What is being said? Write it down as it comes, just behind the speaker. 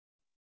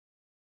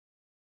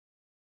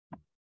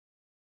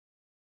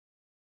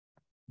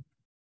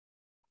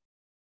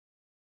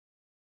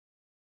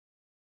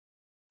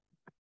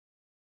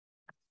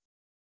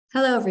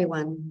Hello,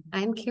 everyone.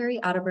 I'm Carrie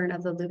Otterburn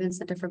of the Leuven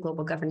Center for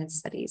Global Governance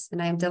Studies,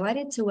 and I am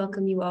delighted to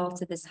welcome you all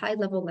to this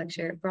high-level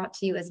lecture brought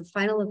to you as a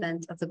final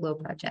event of the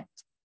GLOBE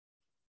Project.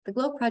 The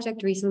GLOBE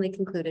Project recently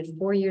concluded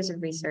 4 years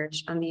of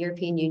research on the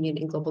European Union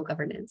and global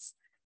governance,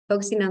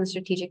 focusing on the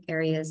strategic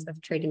areas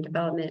of trade and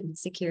development,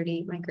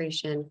 security,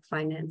 migration,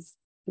 finance,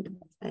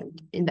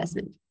 and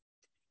investment.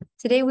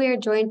 Today, we are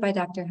joined by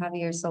Dr.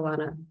 Javier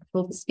Solana,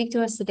 who will speak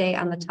to us today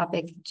on the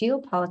topic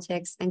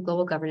Geopolitics and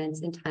Global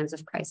Governance in Times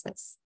of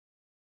Crisis.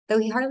 Though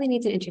he hardly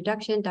needs an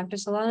introduction, Dr.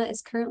 Solana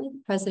is currently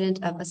the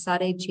president of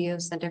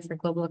ESADEgeo Center for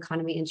Global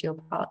Economy and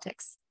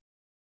Geopolitics.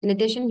 In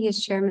addition, he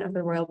is chairman of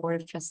the Royal Board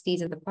of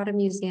Trustees of the Prado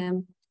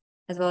Museum,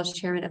 as well as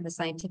chairman of the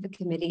Scientific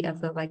Committee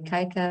of the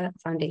Laicaica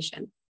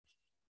Foundation.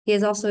 He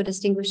is also a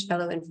distinguished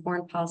fellow in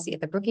foreign policy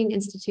at the Brookings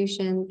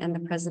Institution and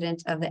the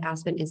president of the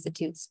Aspen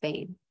Institute,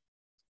 Spain.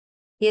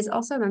 He is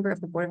also a member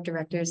of the board of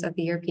directors of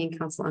the European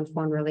Council on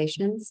Foreign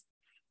Relations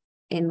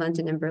in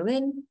London and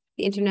Berlin,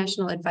 the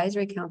International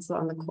Advisory Council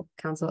on the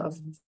Council of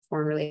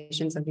Foreign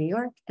Relations of New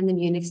York, and the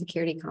Munich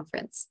Security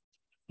Conference.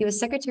 He was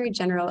Secretary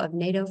General of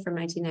NATO from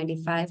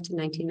 1995 to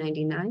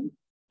 1999,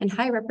 and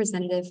High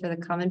Representative for the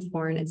Common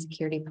Foreign and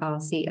Security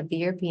Policy of the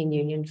European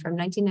Union from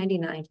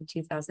 1999 to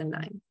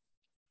 2009.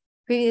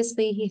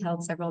 Previously, he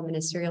held several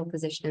ministerial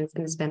positions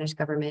in the Spanish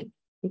government,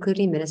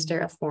 including Minister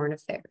of Foreign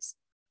Affairs.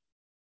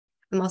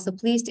 I'm also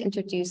pleased to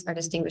introduce our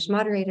distinguished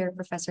moderator,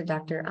 Professor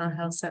Dr.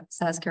 Angel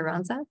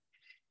Saz-Carranza,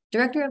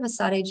 Director of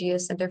ESADEgeo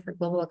Center for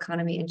Global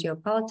Economy and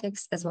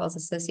Geopolitics, as well as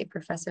Associate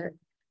Professor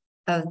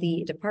of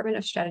the Department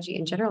of Strategy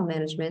and General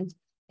Management,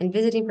 and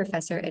Visiting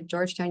Professor at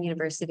Georgetown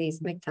University's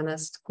McDonough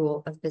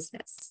School of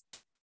Business.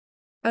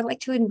 I would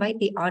like to invite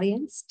the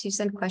audience to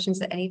send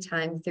questions at any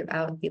time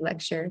throughout the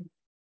lecture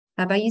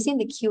by using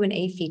the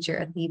Q&A feature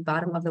at the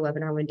bottom of the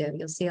webinar window.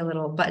 You'll see a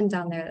little button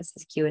down there that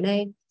says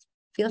Q&A.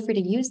 Feel free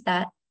to use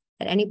that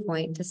at any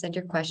point to send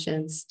your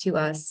questions to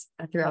us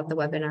throughout the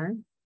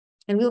webinar.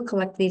 And we will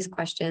collect these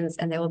questions,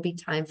 and there will be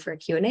time for a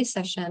Q&A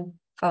session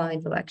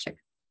following the lecture.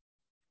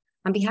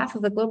 On behalf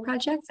of the GLOBE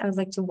Project, I would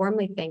like to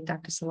warmly thank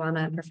Dr.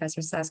 Solana and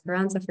Professor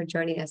Saz-Carranza for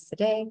joining us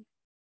today.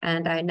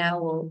 And I now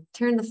will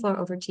turn the floor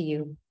over to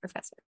you,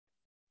 Professor.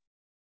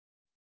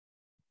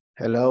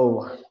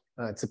 Hello,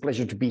 it's a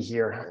pleasure to be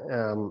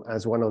here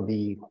as one of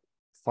the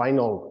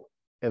final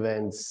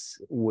events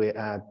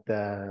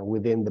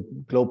within the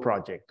GLOBE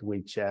Project,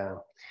 which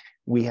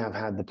we have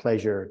had the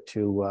pleasure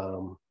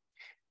to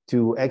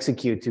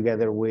execute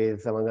together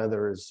with, among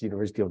others,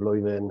 University of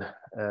Leuven,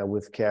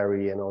 with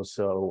Carrie, and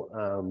also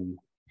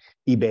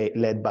eBay,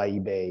 led by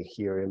eBay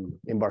here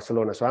in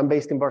Barcelona. So I'm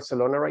based in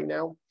Barcelona right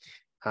now.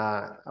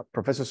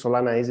 Professor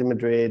Solana is in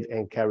Madrid,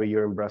 and Carrie,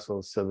 you're in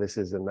Brussels. So this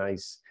is a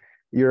nice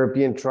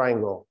European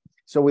triangle.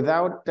 So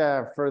without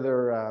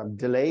further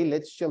delay,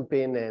 let's jump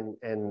in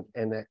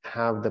and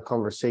have the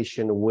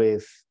conversation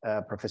with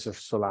Professor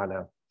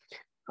Solana.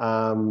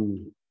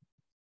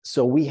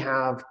 So we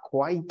have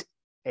quite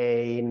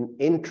an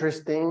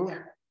interesting,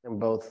 and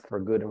both for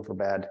good and for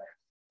bad,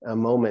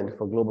 moment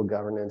for global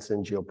governance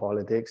and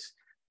geopolitics.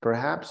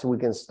 Perhaps we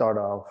can start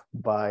off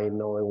by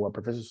knowing what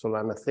Professor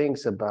Solana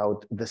thinks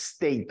about the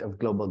state of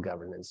global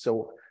governance.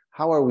 So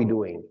how are we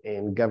doing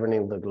in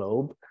governing the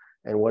globe,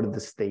 and what is the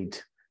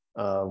state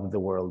of the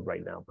world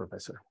right now,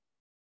 Professor?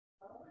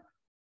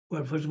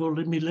 Well, first of all,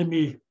 let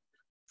me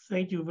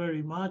thank you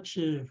very much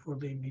for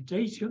the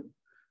invitation.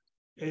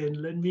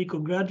 And let me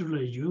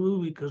congratulate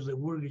you, because the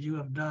work you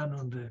have done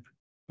on the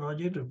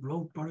project, the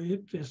GLOBE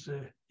Project,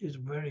 is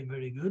very,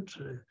 very good.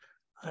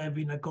 I have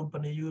been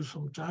accompanying you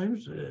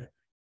sometimes,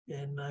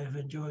 and I've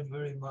enjoyed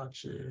very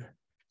much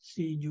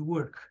seeing you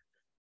work.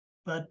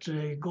 But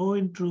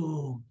going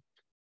to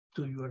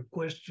your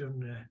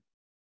question,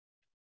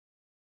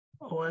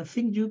 I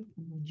think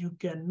you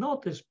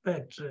cannot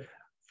expect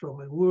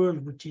from a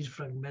world which is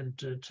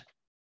fragmented,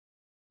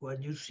 when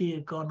you see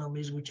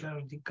economies which are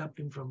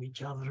decoupling from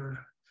each other,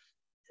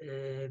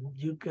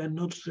 you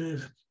cannot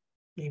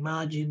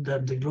imagine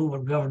that the global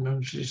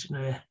governance is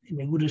in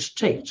a good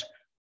state.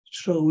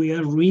 So we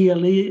are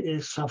really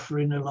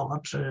suffering a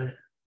lot. The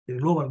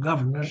global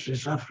governance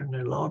is suffering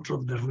a lot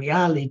of the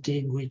reality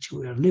in which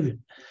we are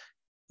living.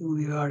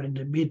 We are in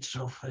the midst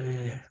of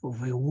a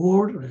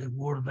war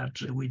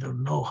that we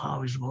don't know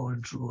how it's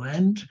going to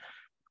end,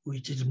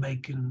 which is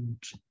making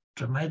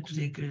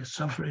dramatic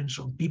sufferings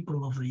of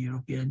people of the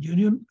European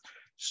Union,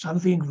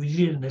 something we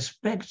didn't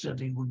expect,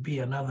 that it would be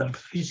another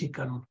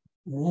physical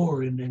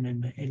war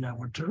in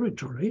our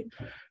territory.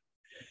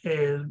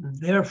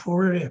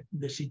 Therefore,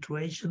 the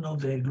situation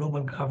of the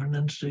global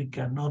governance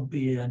cannot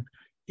be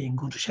in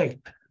good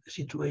shape. The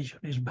situation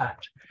is bad.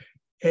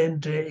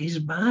 And it's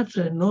bad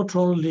not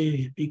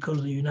only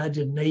because the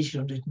United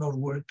Nations is not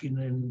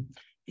working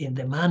in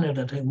the manner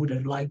that I would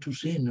have liked to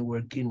see it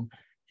working,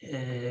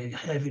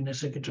 having a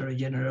Secretary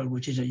General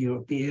which is a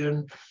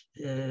European,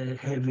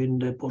 having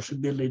the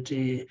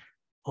possibility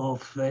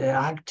of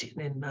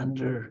acting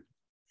under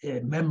a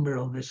member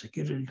of the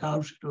Security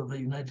Council of the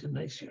United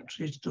Nations.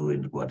 Is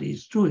doing what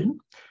he's doing.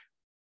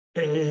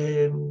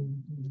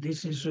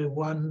 This is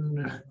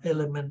one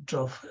element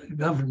of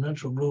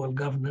governance or global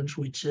governance,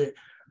 which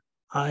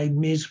I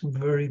miss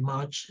very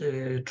much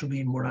to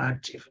be more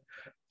active.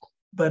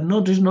 But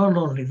notice not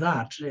only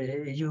that,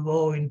 you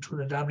go into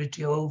the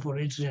WTO, for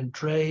instance,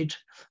 trade.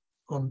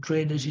 On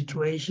trade, the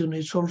situation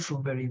is also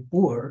very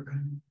poor.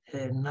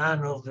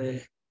 None of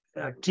the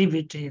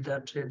activity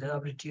that the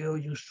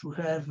WTO used to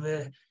have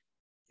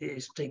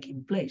is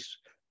taking place.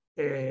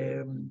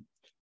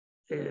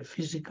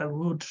 Physical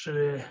goods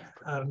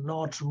are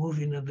not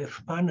moving in the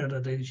manner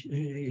that they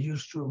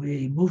used to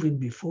be moving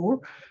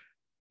before.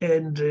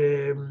 And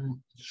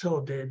so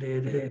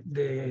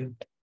the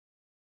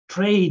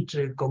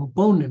trade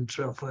components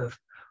of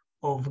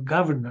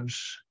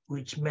governance,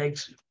 which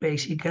makes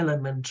basic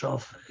elements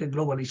of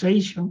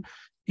globalization,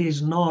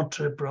 is not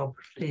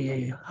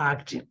properly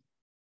active.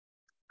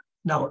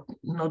 Now,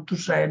 not to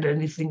say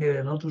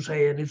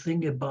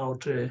anything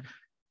about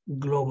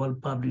global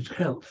public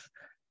health.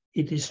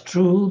 It is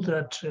true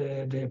that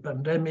the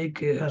pandemic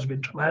has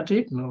been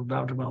traumatic, no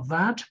doubt about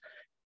that.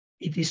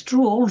 It is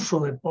true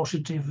also a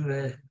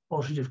positive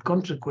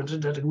consequence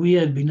that we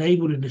have been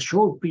able in a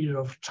short period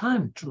of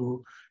time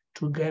to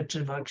get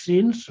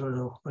vaccines,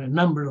 or a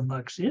number of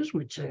vaccines,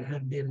 which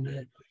have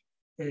been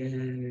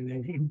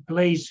in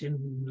place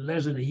in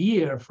less than a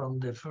year from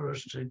the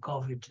first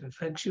COVID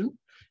infection.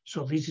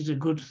 So this is a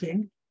good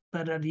thing.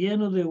 But at the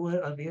end of the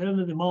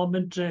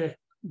moment,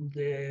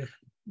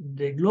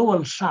 the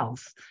global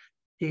South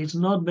is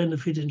not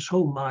benefiting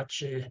so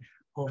much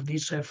of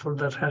this effort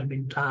that has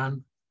been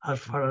done as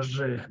far as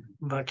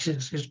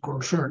vaccines is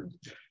concerned.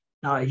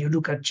 Now, you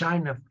look at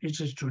China, for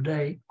instance,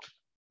 today,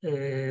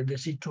 the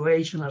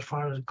situation as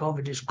far as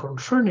COVID is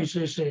concerned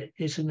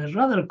is in a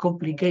rather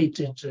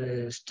complicated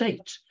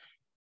state.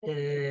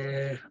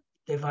 The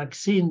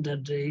vaccine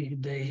that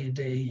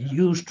they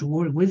used to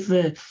work with,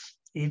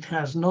 it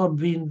has not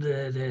been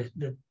the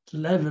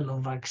level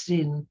of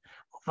vaccination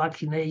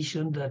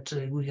that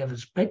we have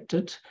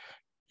expected.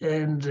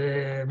 And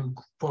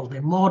well,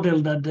 the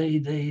model that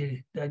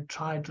they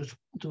try to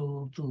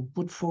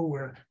put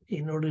forward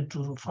in order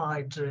to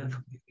fight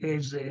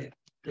against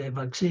the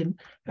vaccine,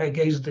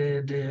 against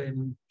the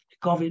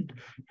COVID,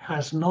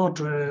 has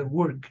not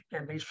worked.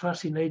 And it's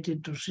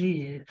fascinating to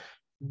see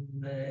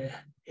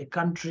a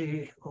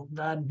country of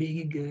that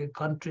big, a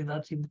country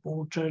that's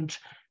important,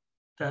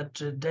 that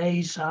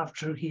days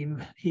after he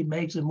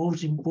makes the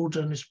most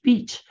important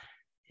speech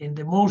in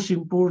the most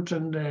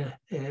important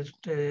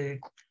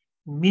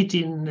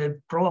meeting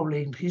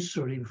probably in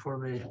history for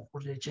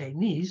the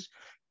Chinese,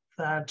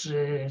 that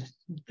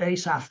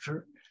days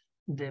after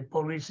the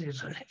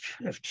policies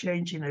have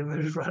changed in a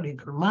very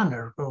radical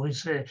manner. So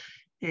it's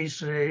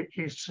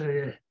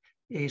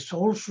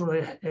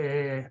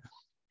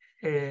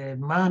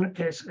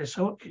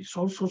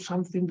also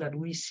something that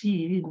we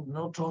see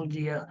not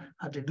only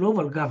at the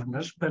global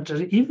governance, but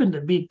even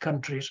the big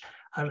countries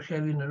are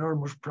having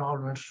enormous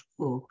problems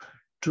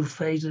to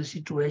face the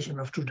situation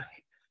of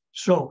today.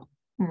 So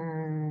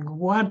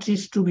what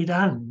is to be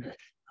done?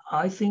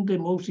 I think the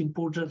most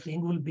important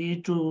thing will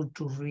be to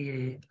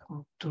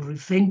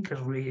rethink,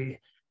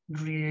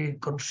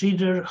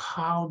 reconsider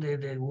how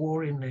the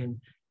war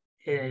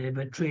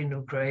between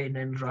Ukraine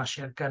and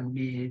Russia can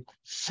be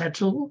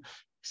settled.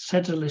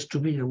 Settle is to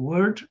be the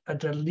word,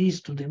 but at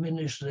least to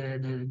diminish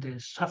the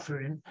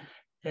suffering,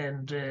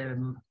 and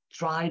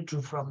try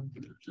to, from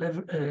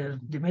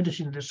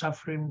diminishing the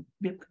suffering,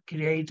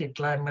 create a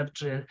climate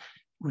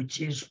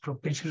which is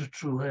propitious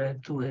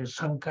to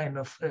some kind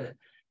of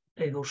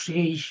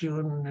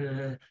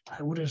negotiation.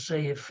 I wouldn't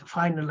say a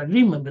final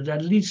agreement, but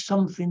at least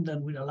something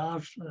that will allow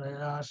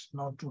us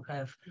not to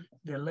have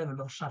the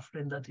level of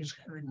suffering that is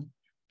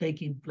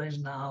taking place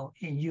now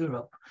in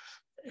Europe.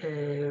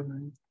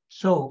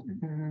 So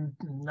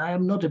I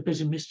am not a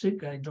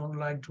pessimistic. I don't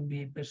like to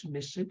be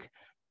pessimistic,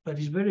 but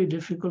it's very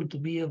difficult to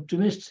be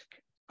optimistic.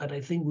 But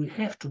I think we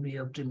have to be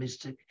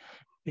optimistic,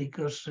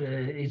 because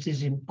it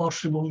is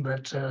impossible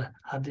that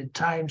at the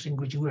times in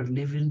which we are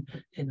living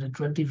in the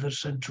 21st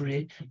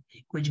century,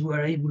 in which we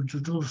are able to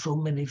do so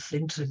many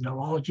things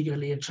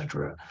technologically,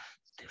 etc.,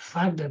 the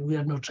fact that we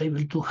are not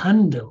able to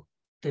handle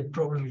the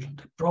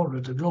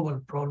global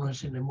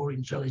problems in a more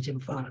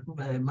intelligent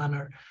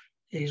manner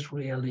is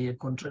really a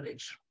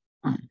contradiction.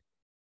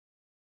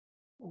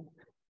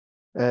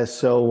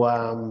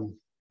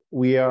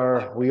 We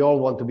all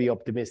want to be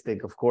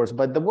optimistic, of course,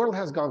 but the world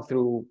has gone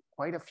through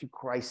quite a few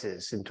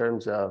crises in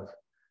terms of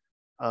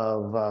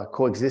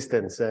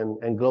coexistence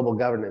and global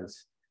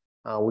governance.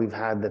 We've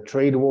had the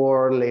trade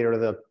war, later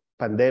the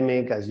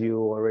pandemic, as you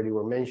already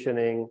were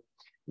mentioning,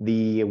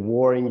 the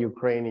war in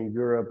Ukraine and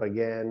Europe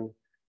again.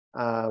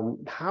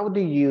 How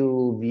do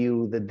you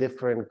view the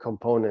different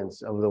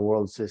components of the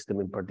world system,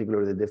 in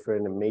particular the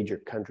different major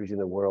countries in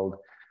the world?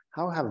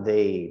 How have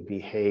they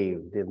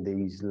behaved in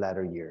these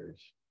latter years?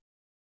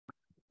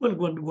 Well,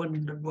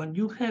 when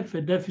you have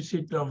a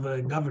deficit of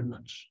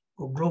governance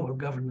or global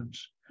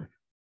governance,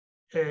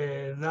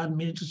 that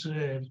means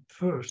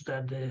first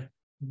that the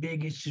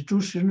big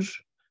institutions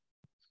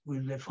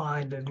will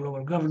define the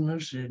global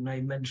governance, and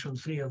I mentioned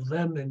 3 of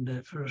them in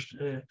the first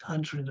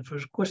answering the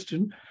first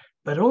question,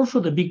 but also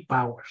the big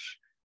powers.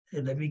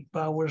 And the big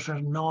powers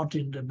are not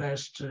in the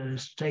best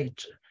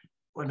state.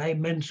 When I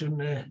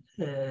mentioned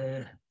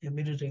a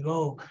minute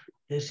ago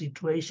the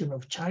situation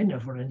of China,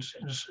 for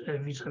instance,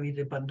 vis-a-vis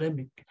the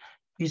pandemic,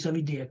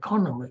 vis-a-vis the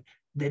economy,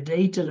 the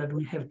data that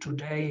we have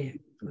today,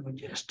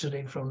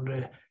 yesterday, from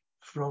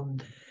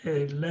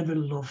the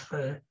level of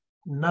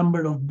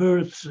number of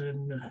births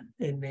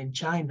in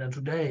China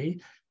today,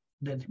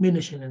 the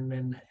diminishing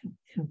in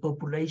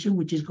population,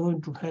 which is going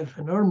to have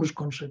enormous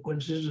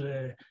consequences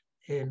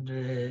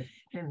in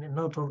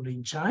not only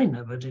in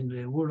China, but in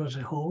the world as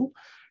a whole.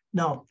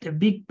 Now, the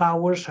big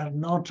powers are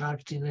not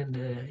acting in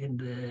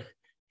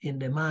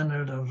the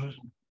manner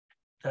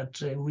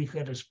that we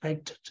had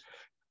expected.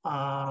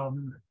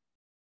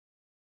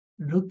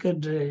 Look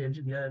at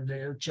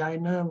the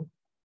China,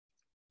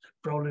 the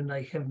problem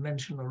I have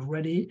mentioned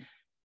already,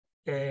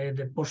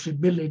 the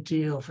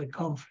possibility of a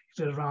conflict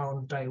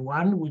around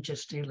Taiwan, which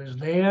still is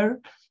there.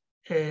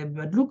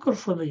 But look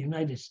also the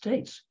United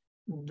States.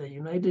 The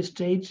United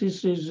States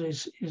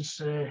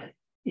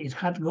it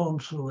had gone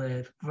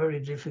through very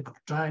difficult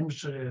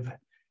times,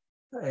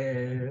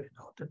 the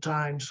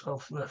times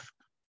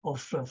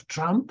of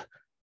Trump.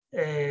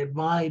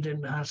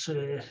 Biden has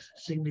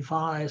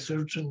signified a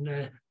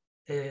certain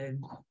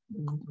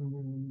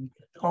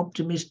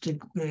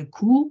optimistic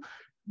coup,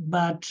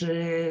 but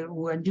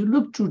when you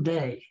look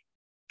today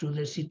to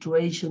the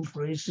situation,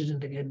 for instance,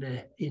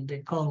 in the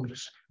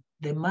Congress,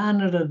 the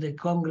manner that the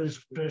Congress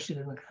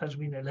president has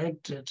been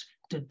elected,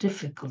 the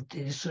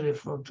difficulties to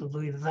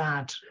do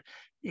that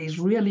is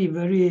really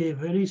very,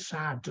 very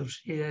sad to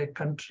see a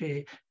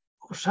country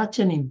of such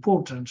an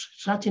importance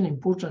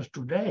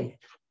today,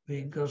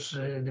 because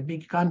the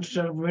big countries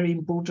are very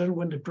important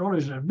when the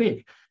problems are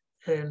big,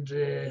 and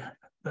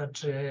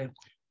but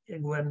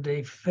when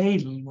they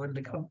fail, when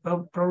the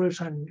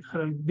problems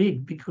are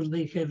big because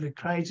they have a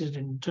crisis,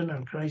 an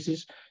internal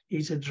crisis,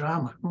 it's a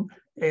drama.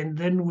 And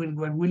then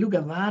when we look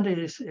at that,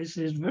 it's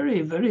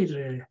very,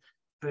 very,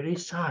 very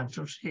sad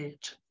to see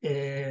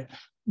it.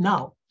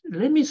 Now,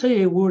 let me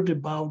say a word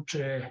about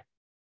the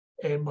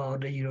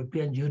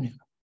European Union.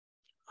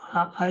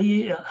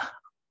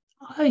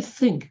 I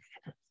think,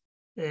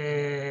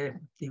 if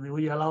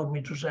you allow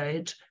me to say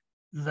it,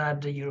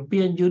 that the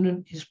European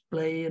Union is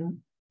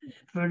playing a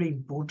very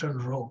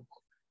important role,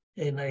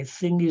 and I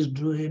think is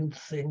doing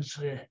things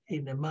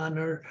in a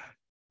manner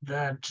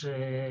that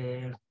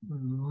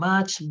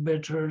much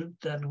better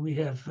than we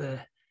have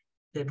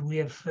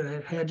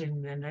had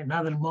in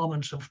other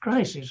moments of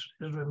crisis.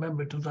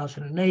 Remember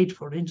 2008,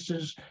 for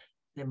instance,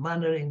 the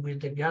manner in which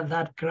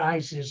that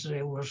crisis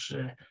was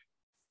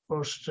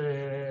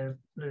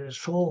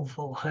solved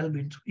or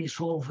helping to be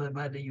solved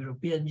by the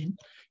European Union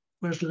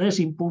was less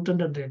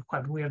important than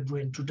what we are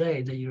doing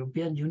today. The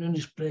European Union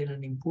is playing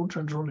an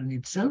important role in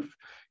itself,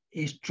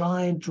 is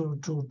trying to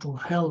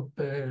help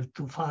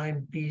to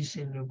find peace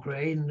in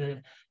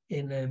Ukraine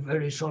in a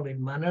very solid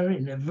manner,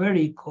 in a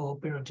very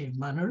cooperative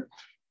manner.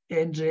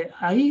 And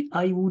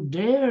I would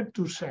dare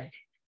to say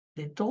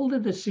that all the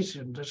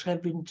decisions that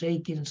have been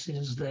taken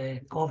since the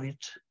COVID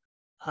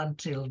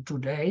until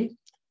today,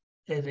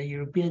 the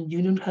European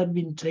Union have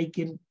been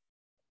taken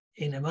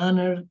in a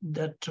manner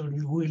that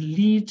will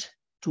lead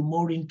to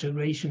more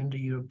integration in the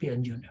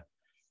European Union.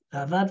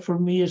 Now that for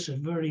me is a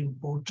very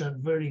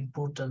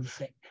important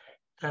thing,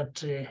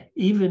 that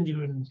even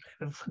during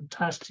a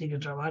fantastic,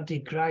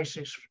 dramatic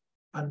crisis,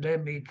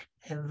 pandemic,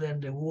 and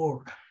then the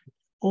war,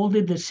 all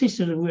the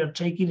decisions we are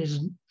taking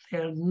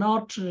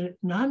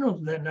none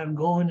of them are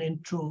going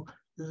into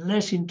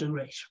less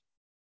integration.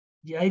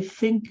 I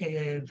think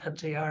that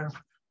they are,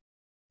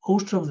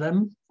 most of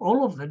them,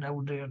 all of them, I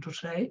would dare to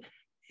say,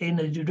 in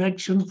a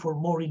direction for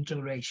more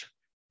integration.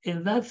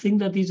 And that thing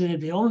that is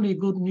the only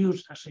good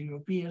news as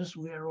Europeans,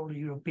 we are all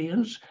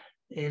Europeans,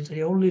 is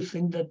the only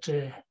thing that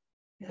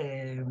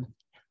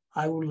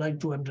I would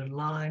like to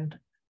underline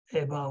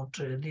about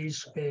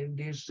this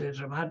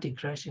dramatic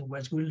crisis in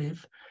which we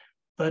live.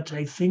 But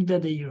I think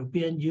that the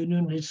European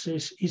Union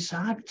is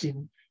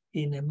acting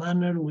in a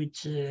manner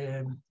which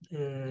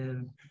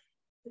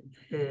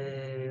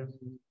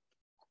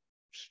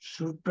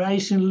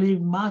surprisingly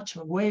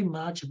way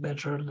much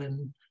better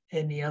than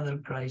any other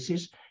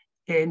crisis.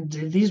 And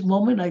at this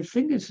moment, I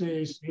think it's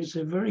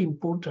a very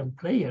important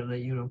player, the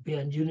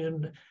European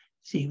Union.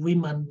 See, we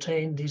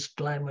maintain this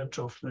climate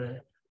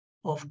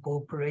of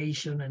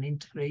cooperation and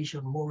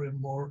integration more and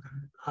more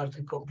as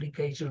the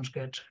complications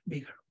get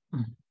bigger.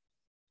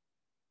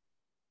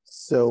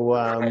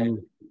 So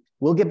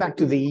we'll get back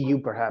to the EU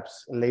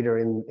perhaps later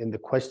in the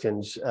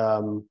questions.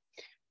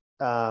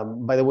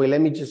 By the way,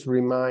 let me just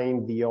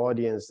remind the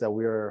audience that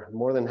we're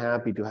more than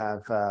happy to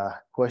have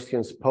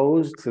questions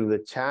posed through the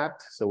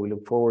chat. So we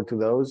look forward to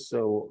those.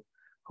 So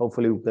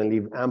hopefully we can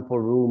leave ample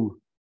room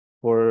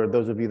for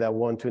those of you that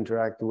want to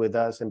interact with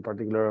us. In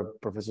particular,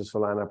 Professor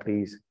Solana,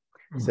 please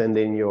send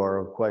in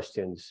your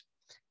questions.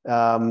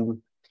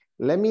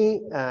 Let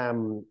me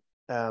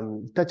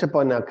touch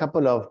upon a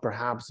couple of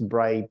perhaps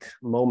bright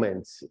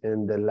moments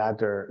in the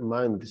latter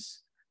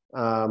months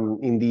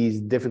in these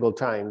difficult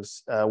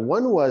times.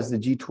 One was the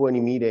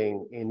G20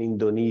 meeting in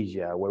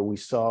Indonesia, where we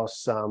saw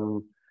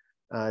some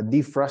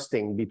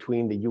defrosting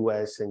between the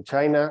US and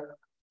China.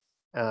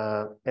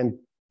 And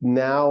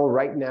now,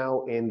 right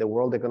now, in the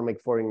World Economic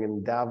Forum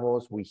in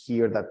Davos, we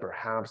hear that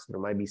perhaps there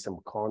might be some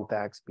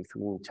contacts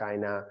between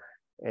China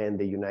and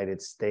the United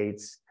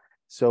States.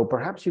 So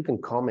perhaps you can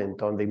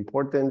comment on the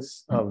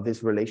importance of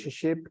this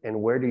relationship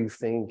and where do you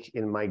think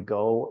it might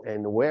go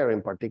and where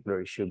in particular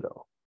it should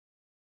go?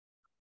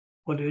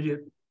 Well,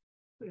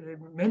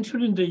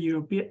 mentioning the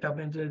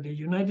the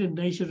United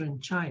Nations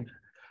and China,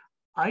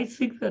 I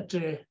think that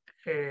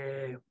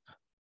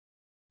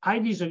I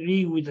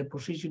disagree with the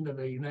position that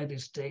the United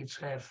States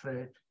have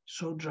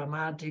so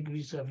dramatic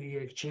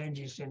vis-a-vis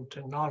exchanges in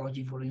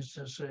technology, for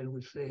instance,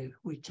 with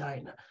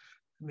China.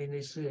 I mean,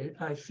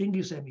 I think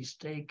it's a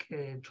mistake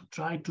to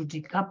try to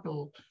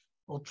decouple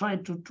or try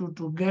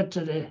to get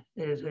a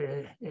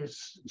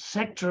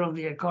sector of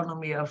the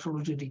economy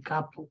absolutely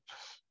decoupled.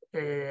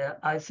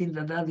 I think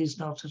that is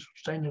not a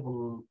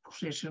sustainable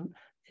position.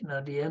 And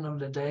at the end of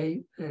the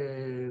day,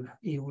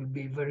 it will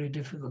be very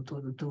difficult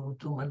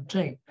to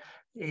maintain.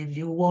 If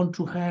you want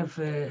to have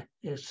a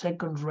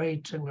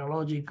second-rate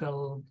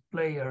technological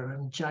player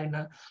in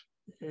China,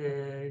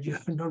 you're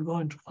not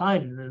going to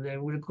find it. They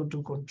will go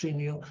to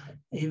continue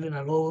even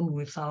alone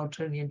without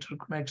any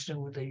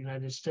interconnection with the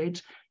United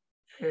States.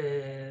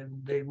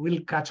 They will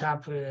catch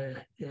up.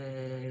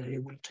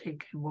 It will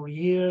take more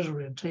years. It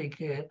will take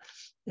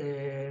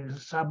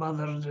some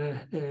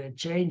other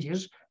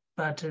changes,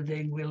 but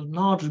they will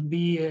not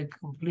be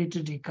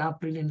completely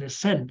decoupled in the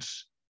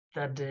sense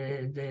that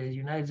the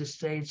United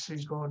States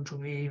is going to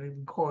be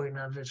going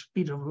at the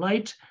speed of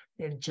light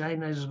and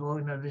China is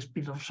going at the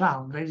speed of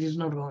sound. That is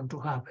not going to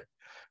happen.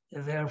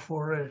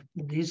 Therefore,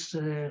 this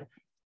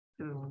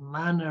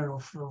manner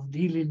of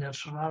dealing as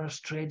far as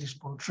trade is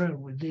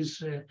concerned with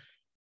this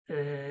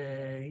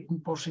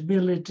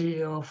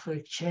impossibility of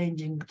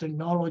changing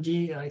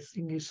technology, I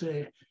think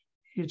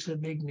it's a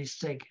big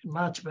mistake.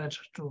 Much better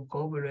to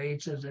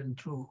cooperate than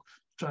to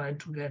try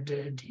to get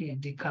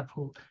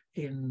decoupled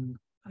in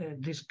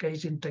this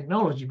case in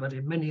technology, but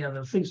in many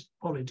other things,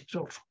 politics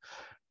also.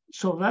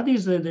 So that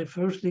is the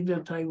first thing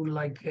that I would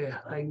like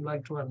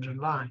to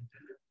underline.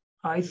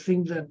 I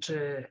think that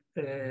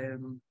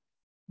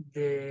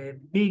the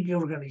big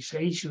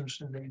organizations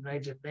in the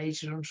United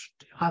Nations,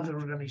 the other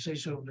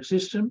organizations of the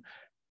system,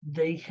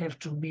 they have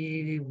to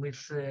be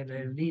with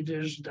the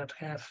leaders that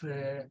have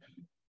the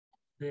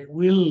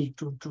will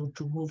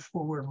to move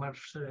forward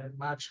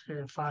much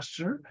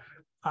faster.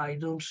 I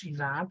don't see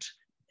that,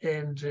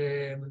 and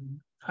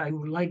I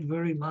would like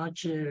very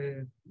much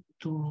to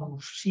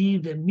see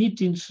the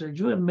meetings.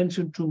 You have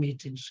mentioned two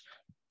meetings,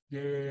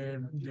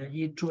 the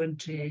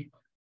G20,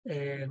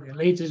 the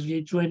latest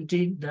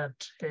G20, that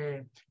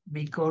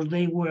because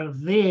they were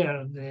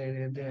there,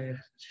 the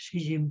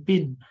Xi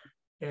Jinping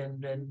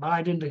and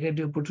Biden, they had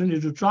the opportunity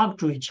to talk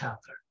to each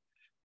other.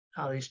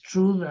 Now, it's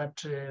true that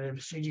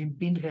Xi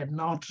Jinping had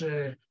not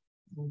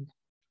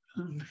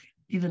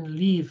even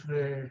leave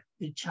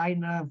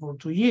China for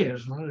 2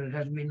 years. It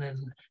has been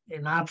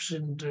an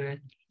absent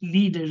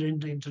leader in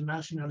the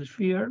international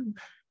sphere,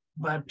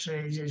 but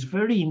it's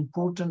very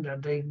important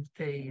that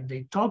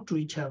they talk to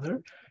each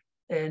other,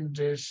 and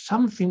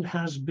something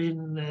has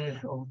been,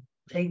 or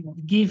they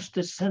gives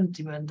the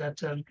sentiment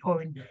that are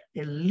going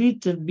a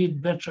little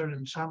bit better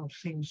in some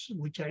things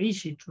which are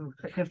easy to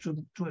have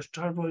to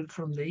start with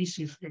from the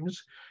easy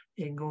things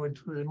and go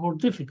into the more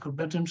difficult.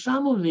 But in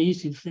some of the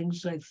easy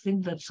things, I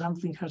think that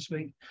something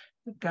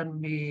can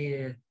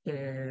be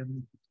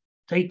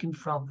taken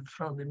from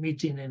the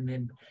meeting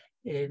in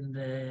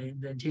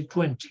the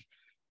G20.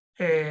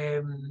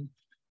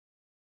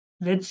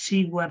 Let's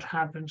see what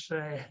happens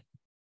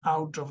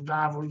out of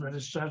Davos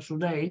that starts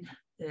today.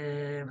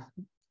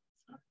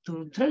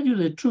 To tell you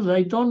the truth,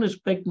 I don't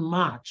expect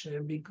much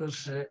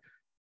because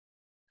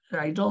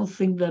I don't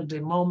think that the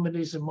moment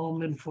is a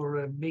moment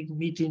for big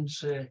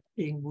meetings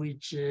in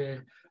which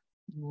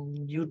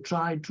you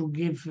try to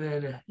give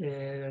a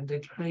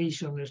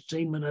declaration, a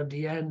statement at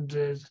the end,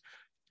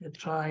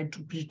 try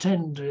to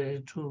pretend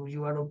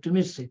you are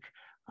optimistic.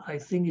 I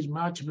think it's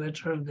much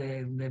better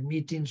the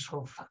meetings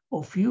of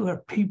fewer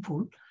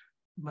people,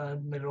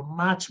 but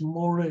much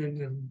more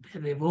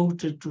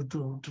devoted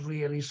to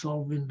really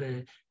solving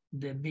the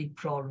big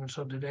problems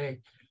of the day.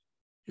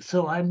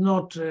 So I'm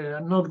not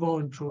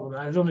going to.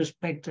 I don't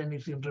expect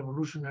anything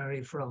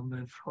revolutionary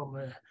from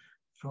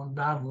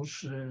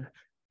Davos,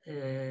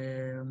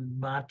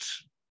 but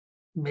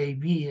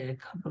maybe a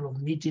couple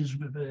of meetings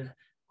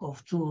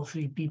of 2 or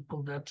 3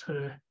 people that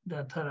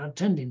are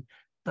attending.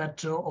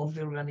 But of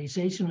the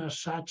organization as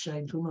such,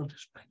 I do not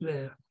expect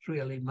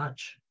really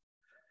much.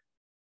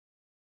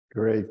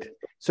 Great.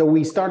 So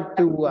we start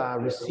to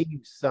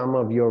receive some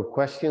of your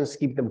questions.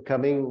 Keep them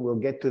coming. We'll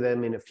get to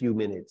them in a few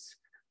minutes.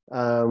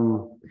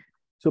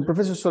 So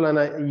Professor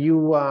Solana,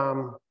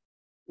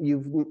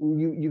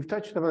 you've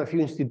touched on a few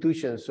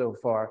institutions so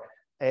far,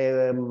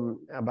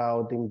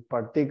 about in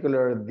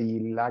particular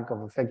the lack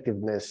of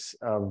effectiveness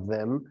of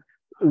them.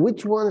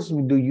 Which ones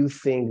do you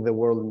think the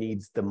world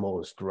needs the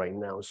most right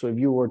now? So if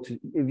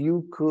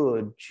you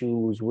could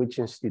choose which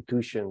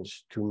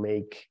institutions to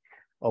make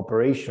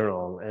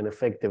operational and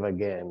effective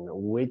again,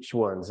 which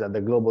ones at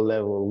the global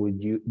level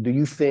do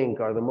you think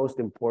are the most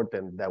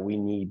important that we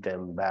need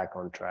them back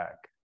on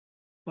track?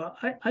 Well,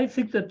 I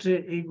think that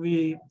if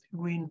we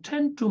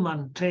intend to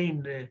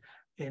maintain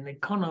an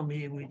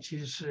economy which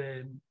is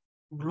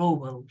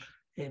global,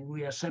 and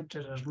we accept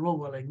it as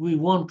global, and we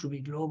want to be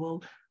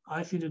global,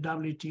 I think the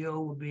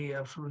WTO would be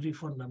absolutely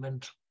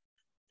fundamental.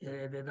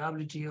 The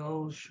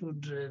WTO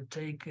should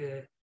take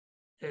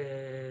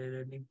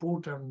an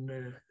important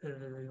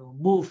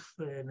move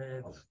in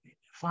a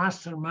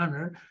faster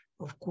manner.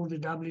 Of course, the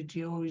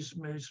WTO is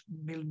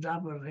built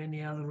up as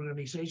any other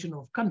organization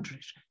of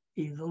countries.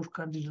 If those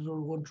countries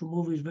don't want to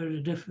move, it's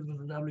very difficult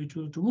for the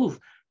WTO to move.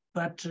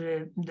 But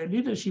the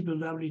leadership of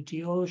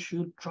WTO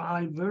should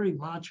try very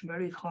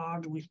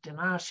hard with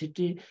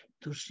tenacity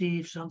to see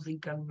if something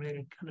can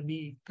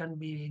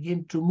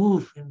begin to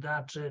move in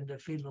the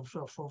field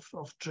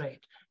of trade.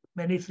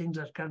 Many things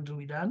that can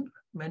be done,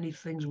 many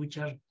things which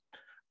are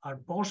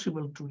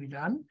possible to be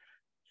done,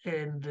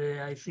 and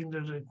I think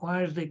that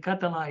requires the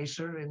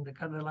catalyzer, and the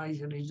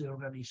catalyzer is the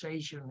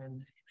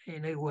organization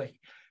in a way.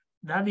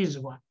 That is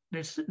one.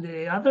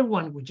 The other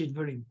one, which is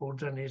very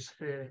important, is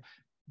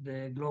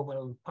the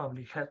global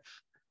public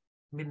health.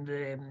 I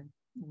mean,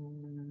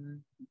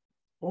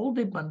 all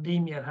the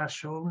pandemic has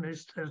shown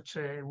is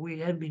that we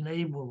have been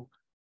able,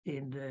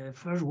 in the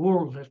first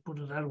world, let's put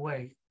it that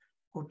way,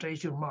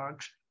 quotation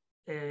marks,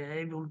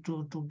 able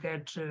to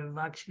get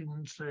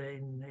vaccines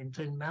in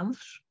 10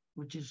 months,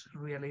 which is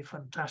really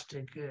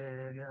fantastic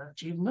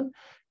achievement.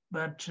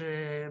 But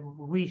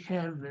we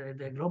have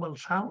the global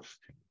south,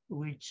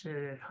 which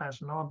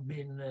has not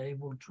been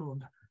able to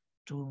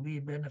be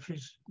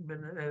benefited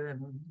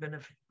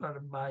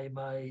by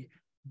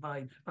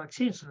the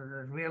vaccines.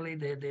 Really,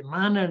 the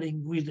manner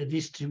in which the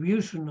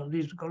distribution of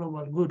this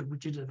global good,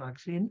 which is the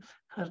vaccine,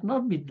 has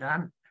not been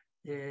done.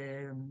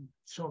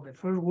 So the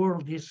first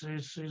world is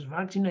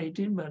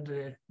vaccinated, but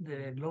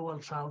the global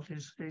south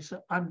is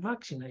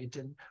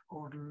unvaccinated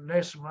or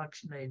less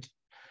vaccinated.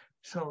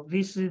 So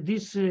these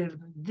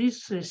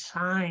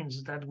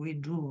signs that we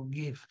do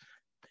give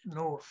the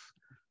North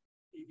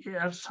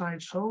are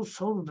signs so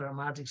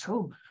dramatic,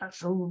 so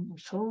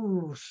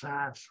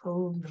sad,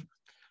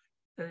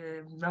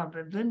 now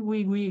then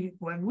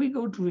when we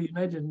go to the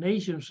United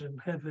Nations and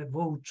have a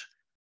vote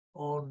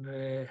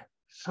on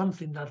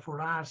something that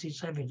for us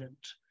is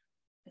evident,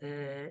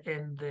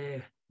 and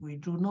we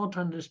do not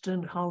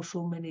understand how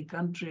so many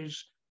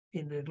countries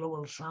in the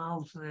global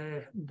south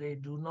they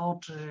do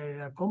not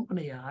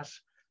accompany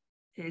us,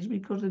 is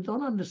because they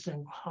don't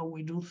understand how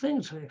we do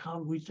things, how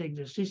we take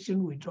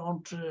decisions.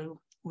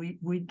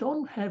 We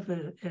don't have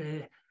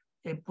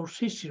a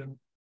position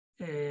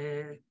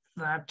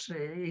that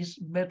is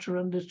better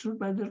understood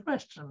by the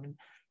rest. I mean,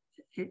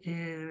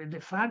 the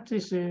fact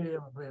is,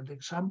 the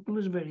example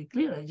is very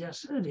clear. I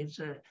just said it's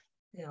the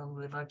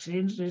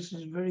vaccines. This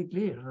is very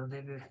clear.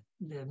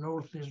 The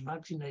North is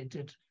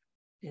vaccinated,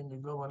 in the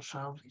global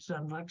South is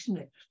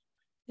unvaccinated,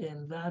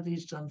 and that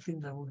is something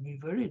that would be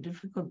very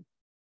difficult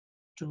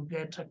to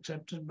get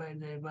accepted by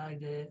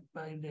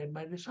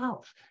the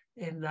South.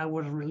 And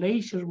our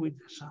relations with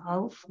the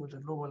South, with the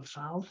global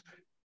South,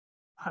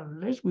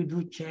 unless we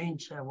do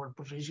change our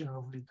position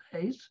of the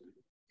days,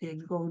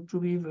 it's going to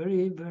be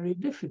very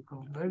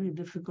difficult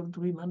to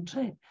be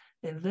maintained.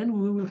 And then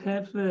we will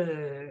have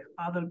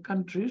other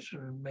countries,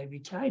 or maybe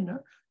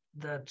China,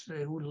 that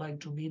would like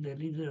to be the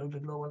leader of the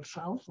global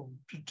South, or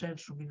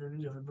pretends to be the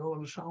leader of the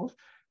global South,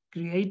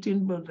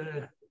 creating, but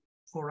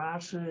for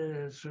us,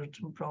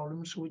 certain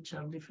problems which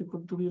are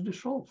difficult to be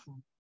resolved.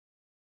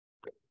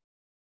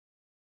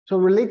 So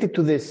related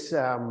to this,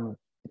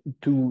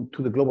 to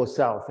the global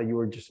South that you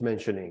were just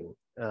mentioning,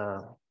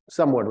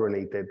 somewhat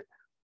related.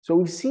 So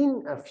we've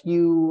seen a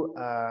few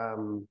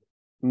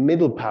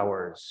middle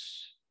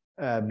powers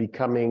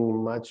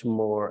becoming much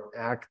more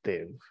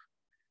active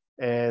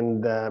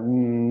and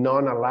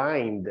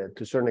non-aligned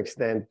to a certain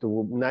extent,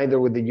 neither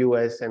with the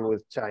US and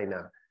with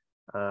China.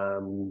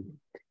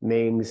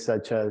 Names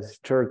such as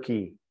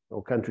Turkey,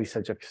 or countries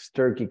such as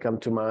Turkey come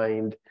to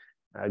mind,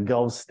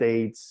 Gulf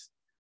states,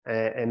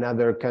 and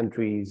other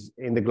countries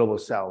in the global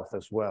South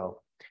as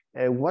well.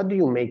 And what do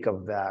you make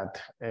of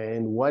that?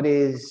 And what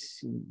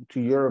is,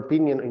 in your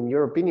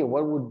opinion,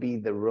 what would be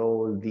the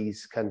role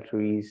these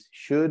countries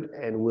should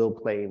and will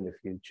play in the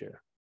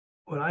future?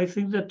 Well, I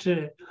think that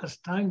as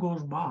time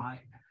goes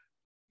by,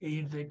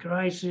 if the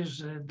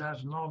crisis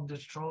does not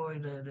destroy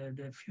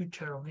the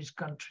future of these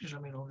countries, I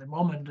mean, on the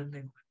moment that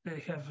they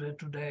have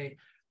today,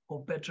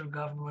 or better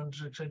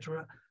governments,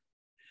 etc.,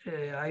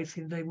 I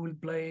think they will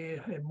play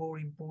a more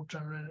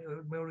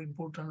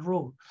important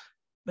role.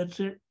 But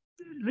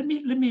let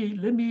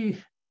me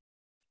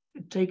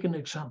take an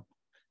example.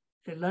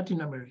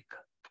 Latin America.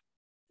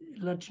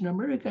 Latin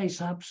America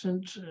is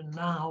absent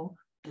now.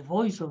 The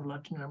voice of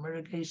Latin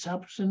America is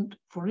absent,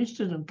 for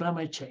instance, on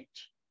climate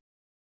change.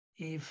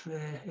 If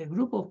a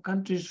group of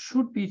countries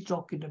should be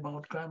talking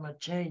about climate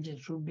change and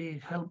should be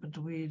helping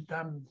to be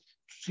done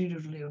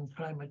seriously on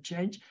climate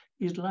change,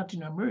 is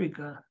Latin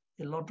America.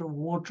 A lot of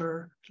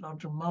water, a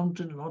lot of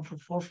mountain, a lot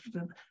of forest,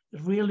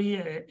 really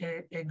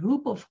a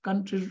group of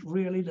countries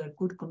really that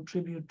could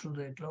contribute to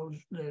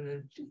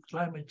the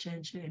climate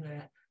change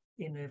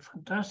in a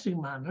fantastic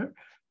manner.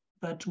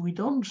 But we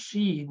don't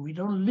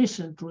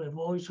listen to a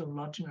voice of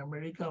Latin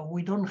America.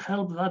 We don't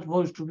help that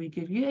voice to be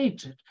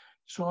created.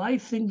 So I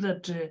think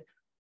that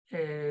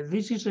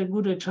this is a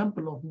good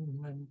example of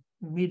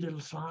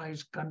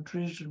middle-sized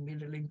countries,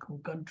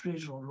 middle-income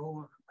countries, or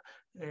lower,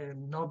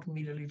 not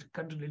middle-income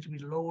countries, a little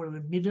bit lower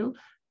than middle,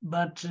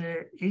 but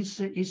it's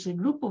a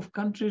group of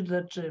countries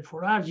that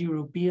for us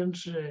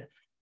Europeans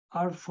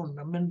are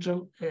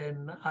fundamental,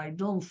 and I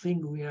don't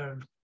think we are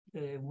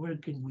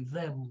working with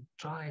them,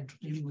 trying to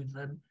deal with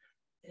them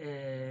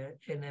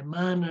in a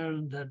manner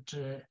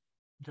that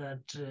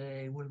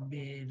will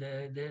be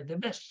the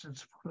best.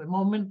 For the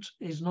moment,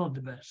 is not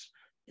the best.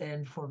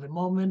 And for the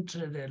moment,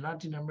 the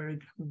Latin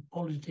American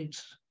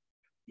politics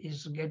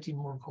is getting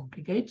more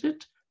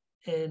complicated,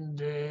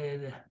 and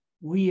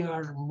we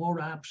are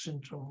more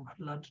absent from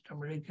Latin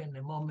America in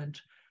the moment,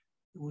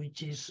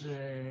 which is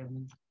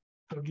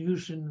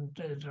producing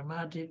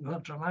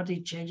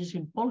dramatic changes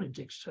in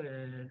politics.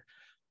 I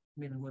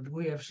mean, what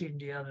we have seen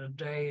the other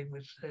day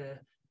with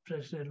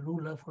President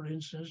Lula, for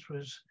instance,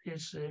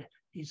 is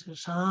a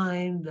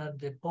sign that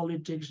the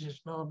politics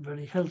is not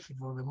very healthy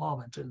for the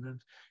moment, and that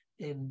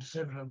in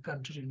several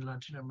countries in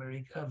Latin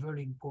America are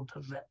very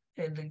important.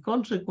 And the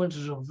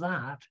consequences of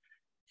that,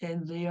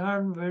 and they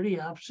are very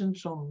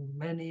absent on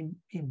many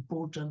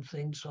important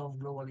things of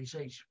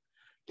globalization,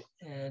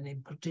 and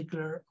in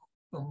particular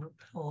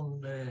on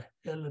the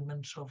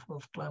elements of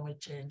climate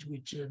change,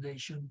 which they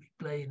should be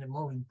playing a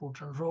more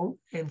important role.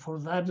 And for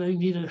that, they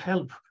need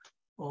help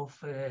of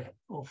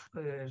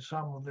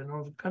some of the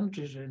Northern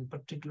countries, in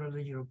particular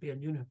the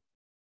European Union.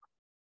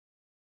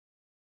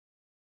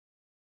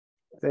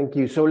 Thank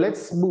you. So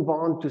let's move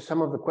on to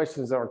some of the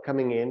questions that are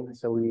coming in.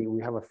 So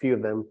we have a few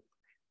of them.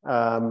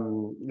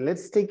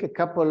 Let's take a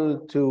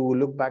couple to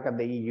look back at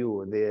the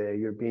EU, the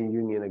European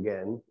Union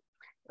again.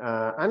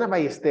 Ana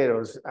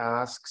Ballesteros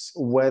asks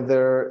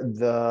whether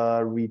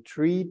the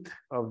retreat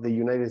of the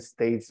United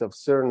States of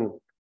certain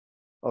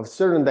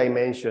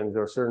dimensions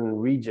or certain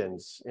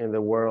regions in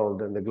the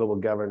world and the global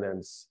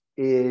governance,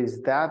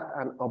 is that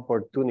an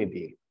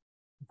opportunity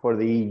for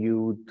the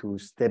EU to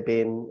step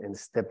in and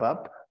step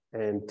up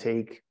and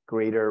take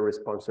greater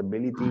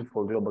responsibility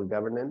for global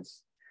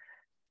governance?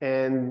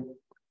 And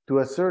to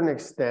a certain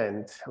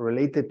extent,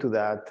 related to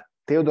that,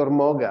 Theodor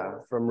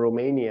Moga from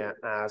Romania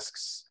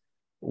asks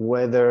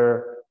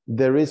whether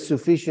there is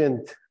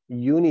sufficient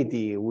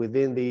unity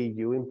within the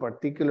EU, in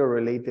particular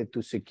related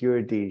to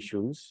security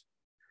issues,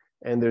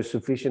 and there's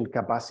sufficient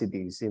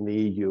capacities in the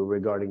EU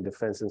regarding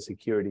defense and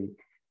security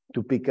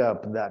to pick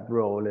up that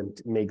role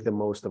and make the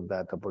most of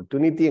that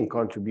opportunity and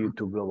contribute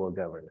to global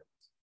governance.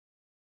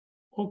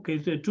 Okay,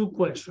 there are two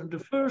questions. The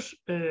first,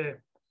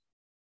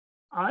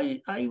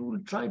 I will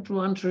try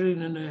to answer it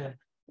in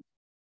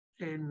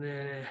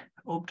an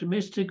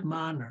optimistic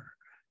manner.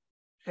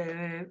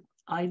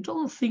 I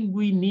don't think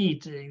we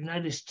need the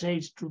United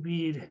States to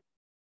be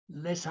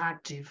less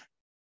active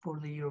for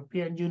the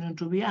European Union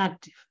to be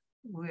active.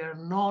 We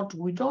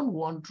don't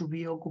want to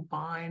be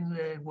occupying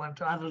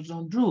what others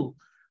don't do.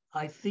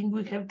 I think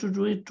we have to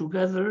do it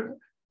together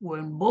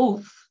when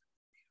both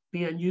the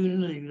European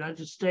Union, the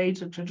United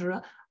States,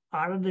 etc.,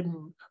 are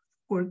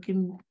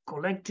working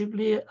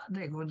collectively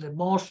with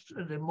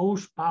the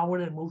most power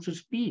and most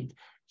speed.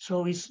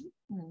 So it's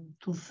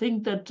to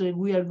think that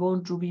we are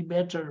going to be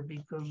better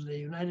because the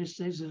United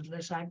States is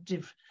less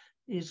active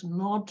is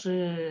not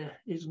a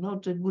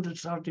good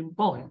starting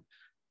point.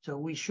 So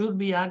we should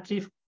be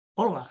active,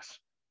 all of us,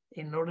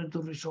 in order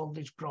to resolve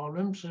these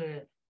problems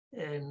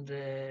and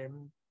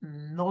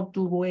not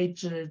to wait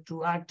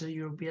to act the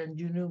European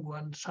Union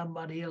when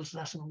somebody else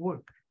doesn't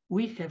work.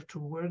 We have to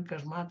work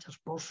as much as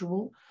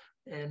possible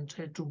and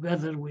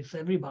together with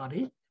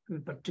everybody,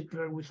 in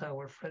particular with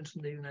our friends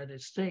in the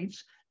United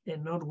States,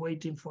 and not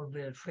waiting for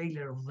the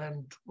failure of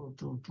them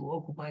to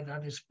occupy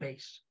that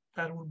space.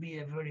 That would be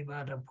a very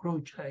bad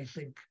approach, I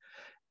think.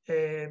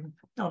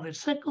 Now, the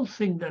second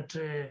thing that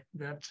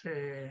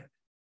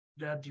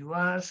you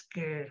ask,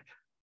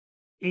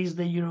 is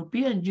the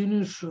European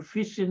Union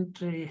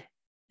sufficiently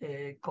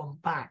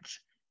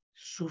compact,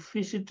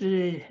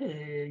 sufficiently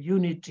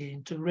unity,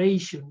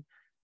 integration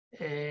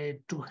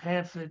to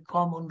have a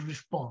common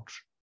response?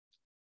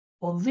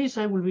 On this,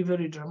 I will be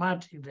very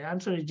dramatic. The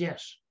answer is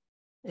yes.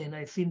 And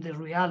I think the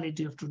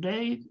reality of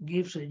today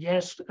gives a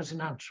yes as an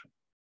answer.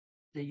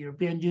 The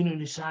European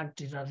Union is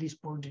acting at this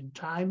point in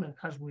time, and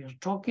as we are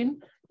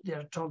talking, they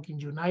are talking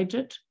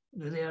united,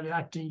 they are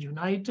acting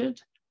united,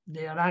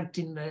 they are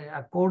acting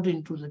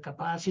according to the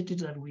capacity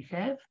that we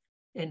have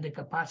and the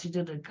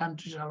capacity that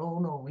countries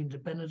alone or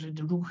independently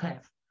do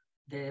have.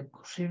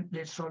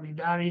 the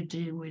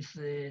solidarity with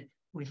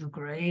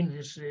Ukraine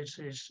is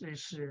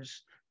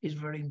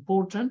very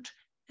important,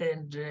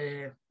 and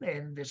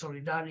the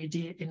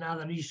solidarity in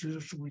other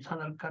issues with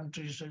other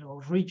countries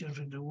or regions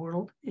in the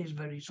world is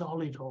very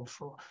solid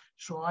also.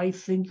 So I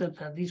think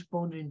that at this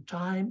point in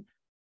time,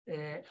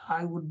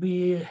 I would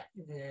be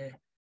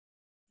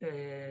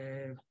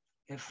a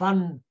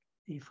fan.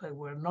 If I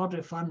were not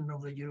a fan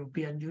of the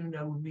European Union,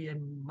 I would be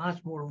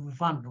much more of a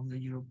fan of the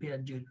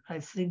European Union. I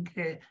think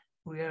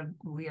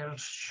we are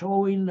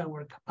showing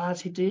our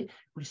capacity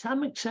with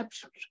some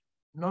exceptions.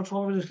 Not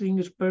everything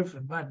is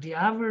perfect, but the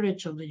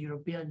average of the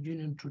European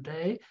Union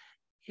today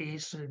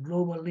is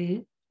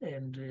globally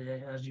and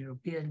as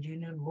European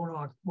Union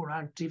more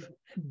active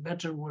and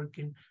better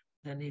working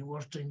than it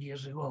was 10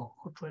 years ago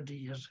or 20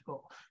 years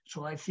ago.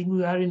 So I think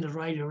we are in the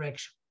right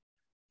direction.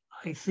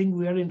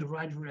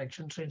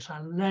 Since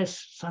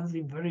unless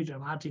something very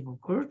dramatic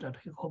occurs, that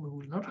I hope it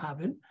will not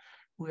happen,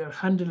 we are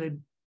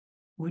handling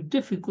with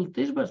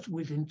difficulties, but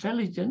with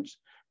intelligence,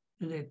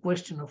 the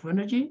question of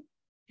energy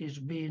is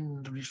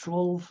being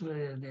resolved.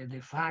 The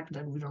fact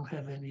that we don't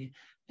have any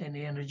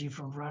energy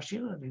from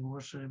Russia, that it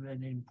was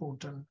an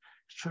important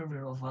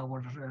server of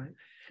our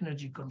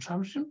energy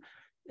consumption.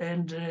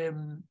 And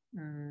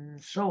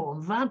so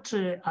on that,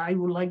 I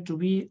would like to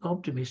be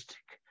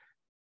optimistic.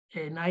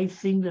 And I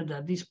think that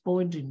at this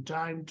point in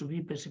time, to be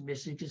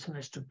pessimistic is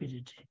a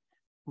stupidity.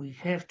 We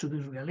have to be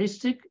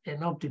realistic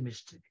and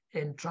optimistic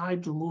and try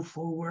to move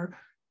forward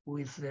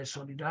with the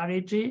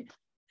solidarity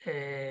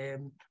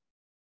and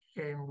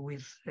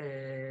with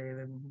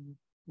the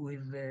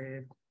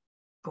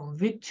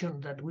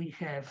conviction that we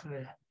have,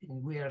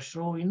 we are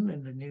showing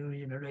in the new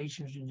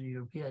generations in the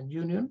European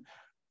Union,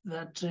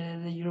 that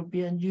the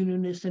European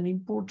Union is an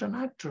important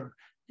actor,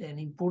 an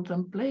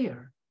important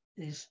player.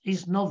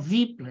 Is not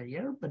the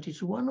player, but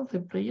it's one of the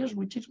players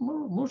which is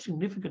more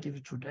significant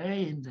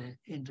today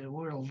in the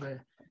world,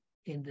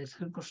 in the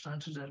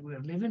circumstances that we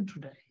are living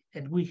today.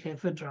 And we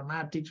have a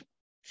dramatic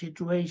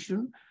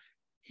situation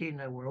in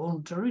our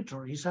own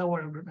territory. It's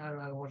our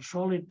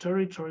solid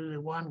territory, the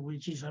one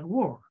which is at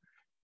war.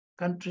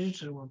 Our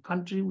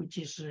country which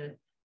is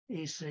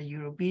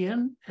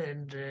European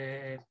and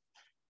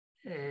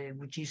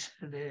which is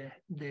the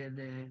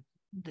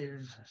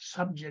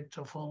subject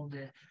of all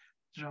the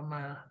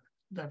drama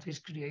that is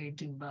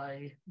created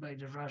by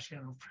the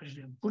Russian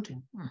President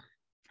Putin.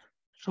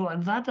 So,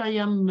 and that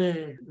I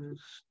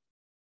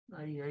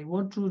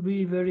want to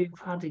be very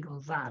emphatic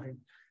on that.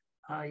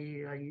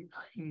 I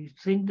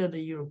think that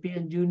the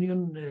European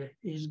Union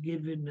is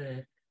giving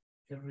a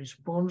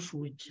response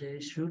which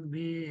should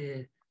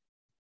be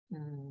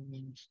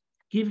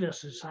give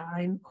us a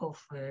sign of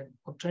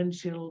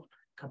potential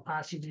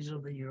capacities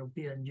of the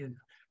European Union.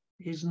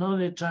 It's not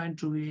a time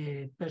to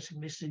be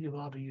pessimistic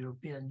about the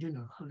European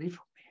Union, at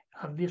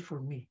least for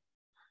me.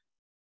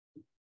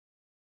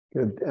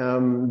 Good.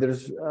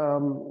 There's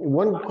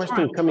one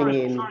question coming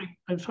in.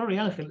 I'm sorry,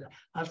 Angel.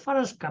 As far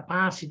as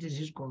capacities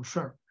is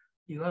concerned,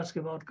 you ask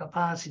about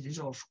capacities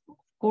also. Of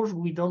course,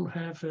 we don't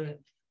have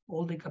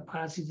all the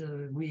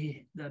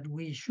capacity that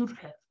we should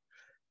have,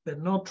 but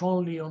not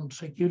only on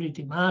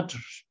security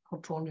matters,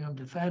 not only on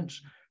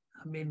defense.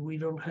 I mean, we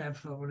don't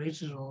have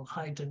operations on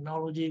high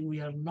technology.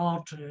 We are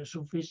not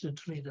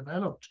sufficiently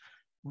developed.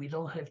 We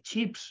don't have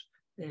chips.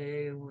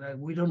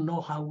 We don't know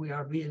how we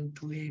are being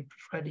to be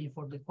ready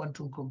for the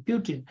quantum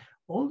computing.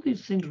 All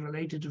these things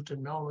related to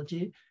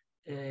technology,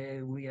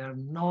 we are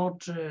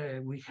not.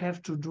 We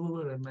have to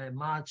do a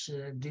much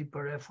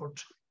deeper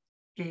effort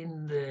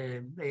in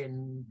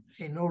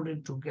order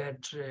to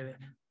get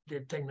the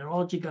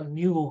technological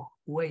new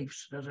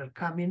waves that are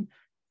coming.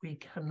 We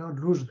cannot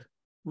lose them.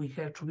 We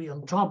have to be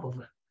on top of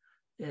them.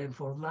 And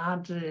for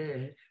that,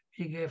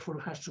 big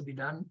effort has to be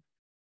done,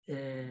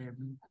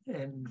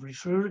 and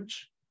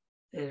research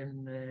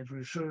and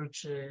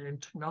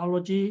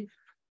technology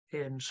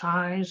and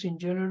science in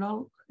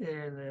general.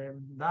 And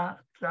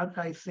that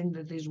I think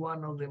that is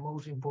one of the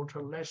most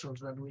important lessons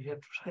that we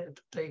have to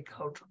take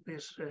out of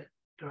this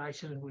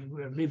crisis in which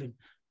we are living.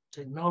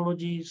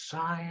 Technology,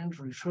 science,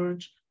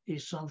 research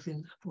is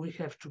something that we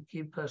have to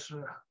keep as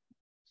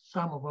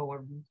some of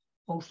our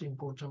most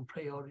important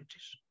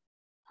priorities.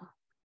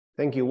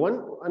 Thank you.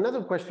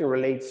 Another question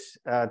relates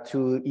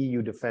to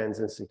EU defense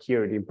and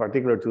security, in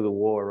particular to the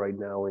war right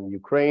now in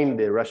Ukraine,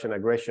 the Russian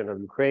aggression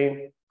of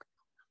Ukraine.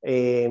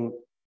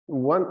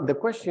 The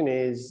question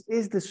is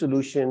the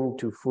solution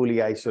to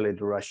fully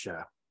isolate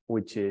Russia,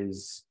 which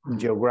is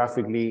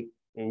geographically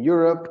in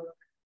Europe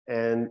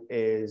and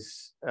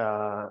is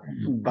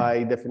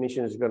by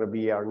definition is going to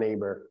be our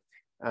neighbor.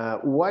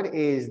 What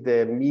is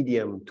the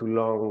medium to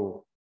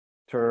long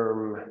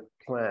term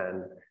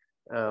plan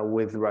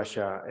with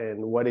Russia,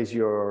 and what's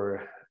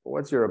your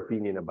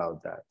opinion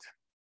about that?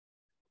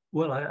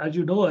 Well, as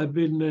you know, I've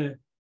been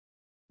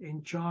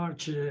in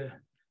charge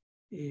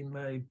in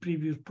my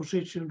previous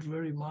positions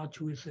very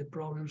much with the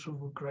problems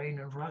of Ukraine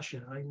and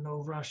Russia. I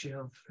know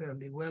Russia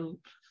fairly well.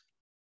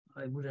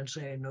 I wouldn't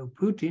say I know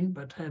Putin,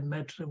 but I've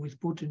met with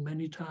Putin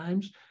many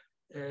times.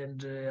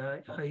 And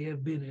I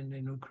have been in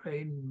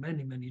Ukraine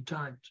many, many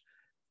times.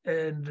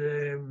 And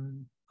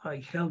I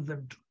helped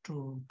them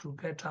to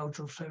get out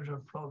of several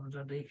problems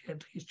that they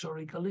had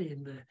historically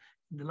in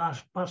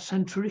the past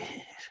century.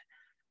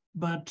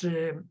 But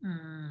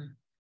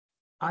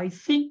I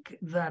think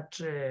that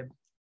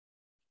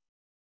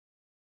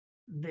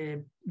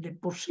the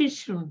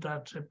position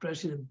that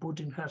President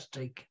Putin has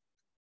taken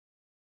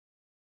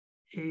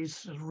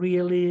is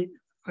really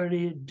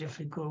very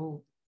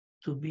difficult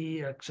to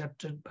be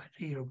accepted by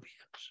the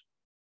Europeans.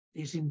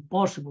 It's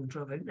impossible to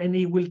have it, and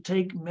it will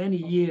take many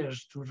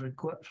years to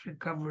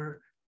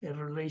recover a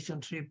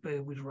relationship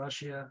with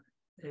Russia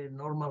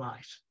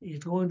normalized.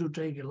 It's going to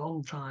take a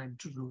long time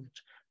to do it.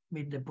 I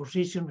mean, the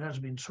position has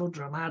been so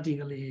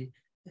dramatically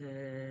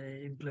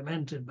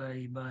implemented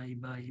by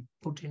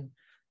Putin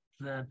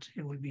that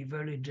it will be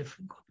very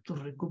difficult to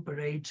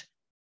recuperate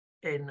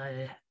in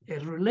a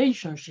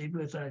relationship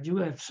that, as you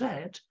have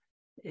said,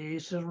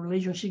 is a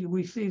relationship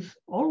with it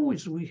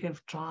always we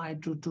have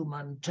tried to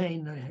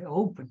maintain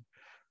open.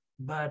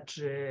 But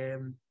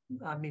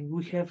I mean,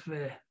 we have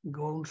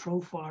gone so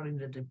far in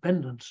the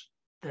dependence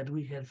that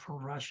we had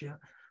from Russia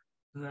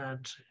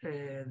that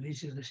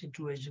this is the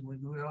situation where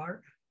we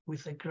are,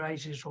 with a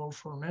crisis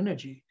also on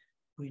energy,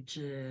 which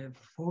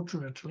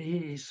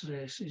fortunately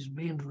is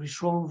being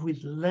resolved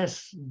with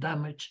less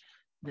damage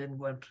than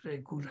what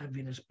could have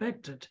been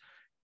expected.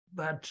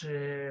 But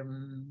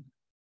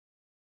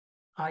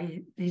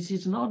this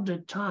is not the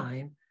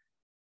time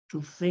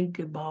to think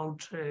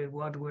about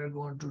what we're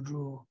going to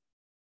do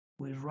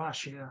with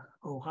Russia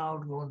or how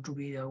it's going to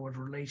be our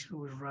relation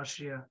with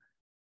Russia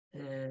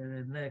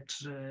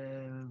next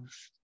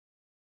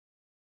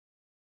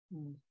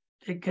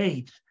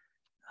decade.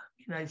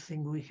 I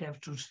think we have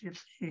to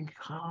think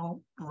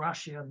how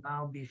Russia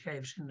now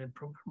behaves in a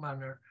proper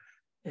manner,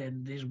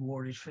 and this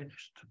war is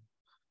finished.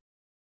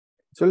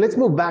 So let's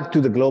move back to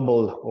the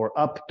global, or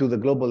up to the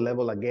global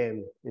level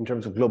again, in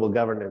terms of global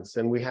governance.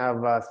 And we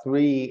have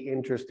three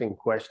interesting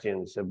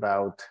questions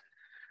about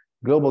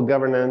global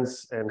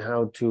governance and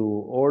how to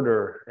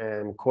order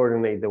and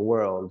coordinate the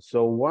world.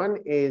 So one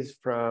is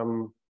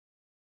from,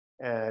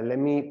 let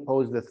me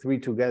pose the three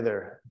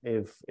together,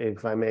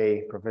 if I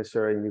may,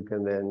 Professor, and you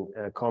can then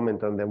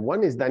comment on them.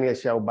 One is Daniel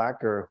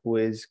Schaubacher, who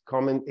is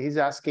he's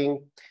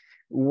asking,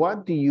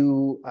 what do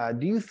you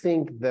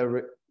think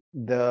the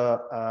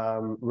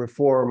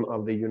reform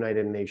of the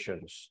United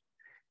Nations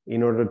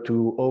in order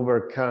to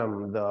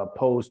overcome the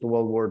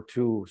post-World War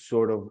II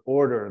sort of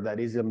order that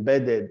is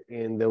embedded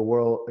in the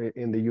world,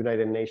 in the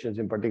United Nations,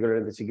 in particular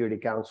in the Security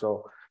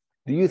Council,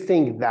 do you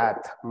think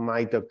that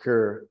might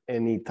occur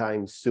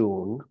anytime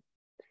soon?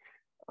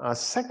 A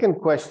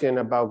second question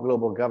about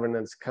global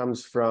governance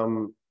comes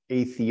from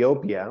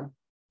Ethiopia.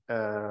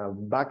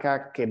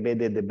 Baka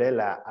Kebede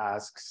Debela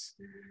asks,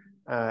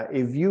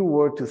 if you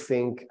were to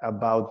think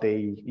about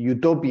a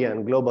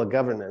utopian global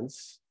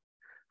governance,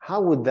 how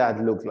would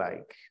that look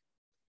like?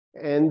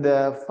 And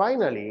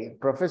finally,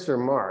 Professor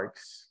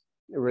Marks,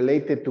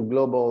 related to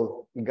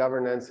global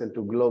governance and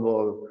to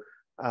global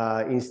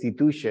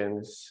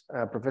institutions,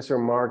 Professor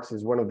Marks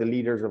is one of the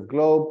leaders of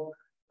GLOBE,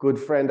 good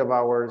friend of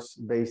ours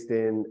based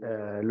in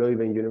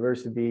Leuven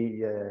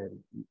University,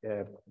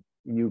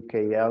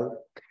 UKL.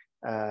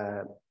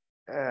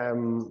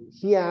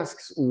 He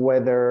asks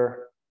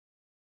whether,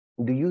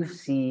 do you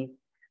see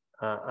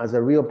as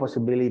a real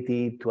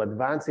possibility to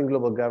advance in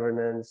global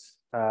governance,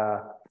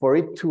 for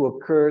it to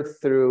occur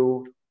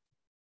through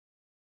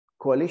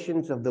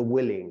coalitions of the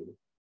willing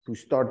to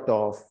start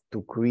off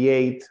to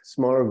create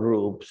smaller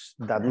groups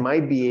that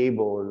might be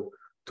able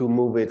to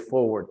move it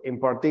forward? In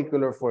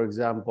particular, for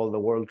example, the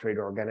World Trade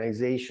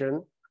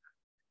Organization,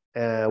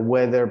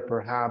 whether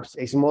perhaps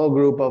a small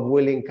group of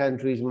willing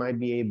countries might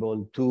be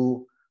able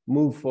to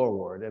move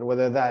forward, and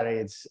whether that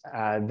is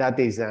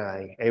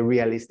a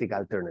realistic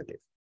alternative.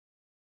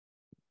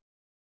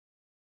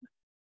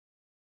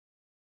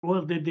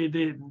 Well,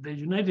 the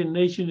United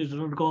Nations is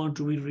not going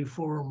to be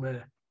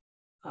reformed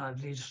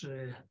at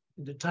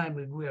the time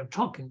that we are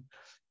talking.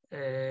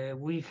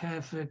 We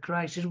have a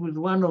crisis with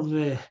one of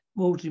the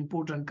most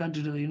important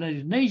countries of the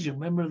United Nations,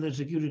 member of the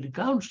Security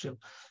Council.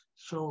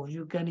 So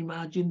you can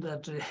imagine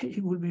that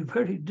it would be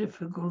very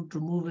difficult to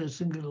move a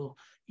single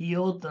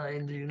iota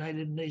in the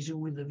United Nations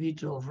with the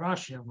veto of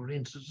Russia, for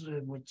instance,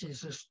 which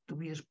is to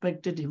be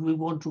expected if we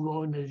want to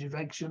go in a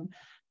direction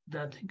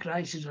that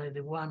crises like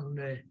the one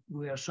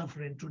we are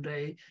suffering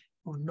today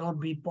would not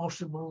be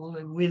possible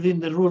within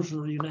the rules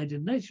of the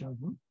United Nations.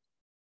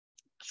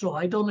 So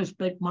I don't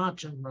expect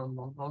much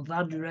on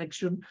that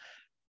direction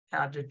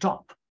at the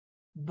top.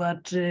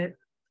 But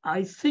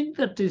I think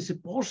that it's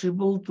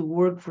possible to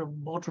work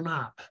from bottom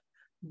up,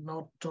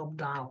 not top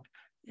down.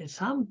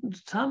 Some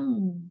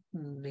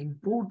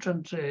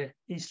important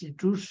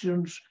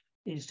institutions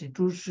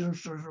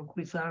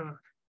which are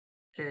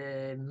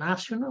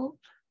national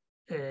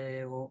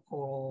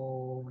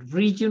or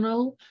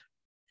regional,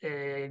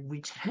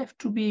 which have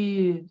to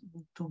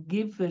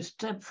give a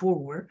step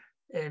forward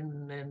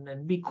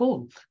and be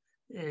called.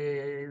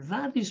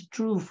 That is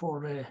true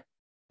for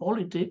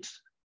politics,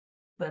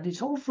 but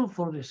it's also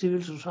for the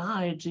civil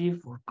society,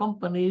 for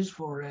companies,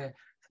 for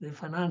the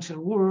financial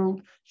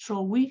world.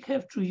 So we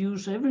have to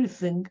use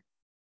everything,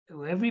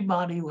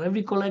 everybody,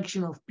 every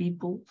collection of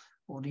people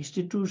or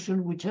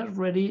institutions which are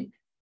ready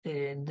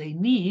and they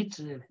need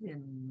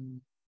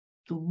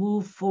to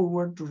move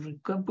forward to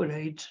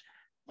recuperate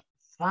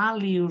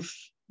values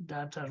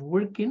that are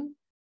working,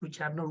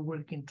 which are not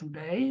working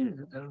today.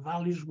 There are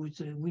values which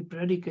we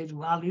predicate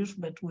values,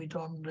 but we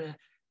don't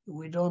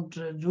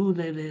do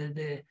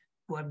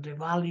what the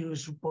value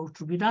is supposed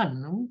to be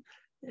done. No?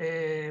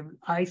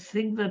 I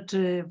think that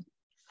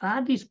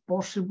that is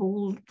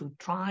possible to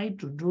try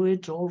to do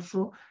it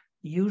also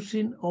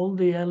using all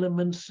the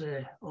elements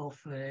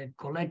of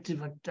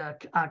collective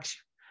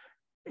action.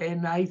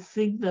 And I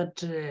think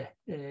that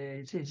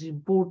it is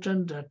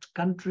important that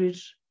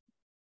countries,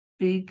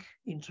 big,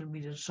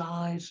 intermediate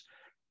size,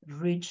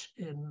 rich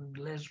and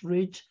less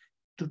rich,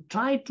 to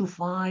try to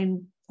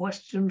find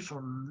questions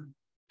or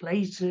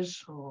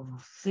places or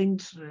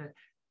things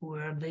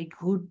where they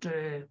could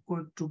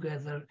work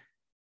together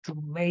to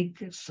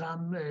make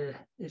some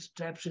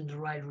steps in the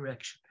right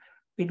direction.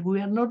 But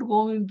we are not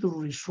going to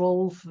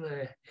resolve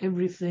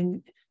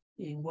everything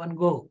in one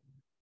go.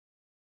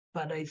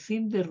 But I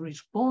think the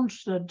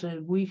response that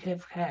we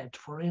have had,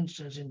 for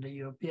instance, in the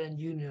European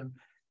Union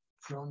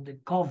from the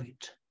COVID,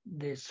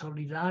 the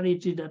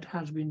solidarity that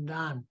has been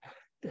done,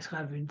 that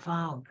has been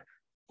found,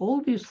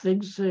 all these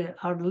things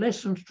are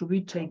lessons to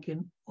be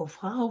taken of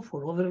how,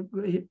 for other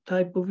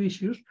type of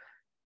issues,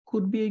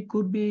 could be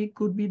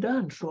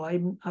done. So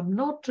I'm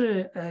not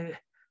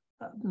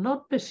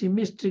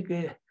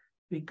pessimistic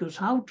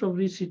because out of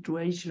this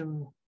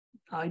situation,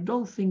 I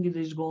don't think it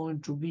is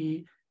going to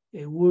be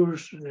a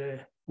worse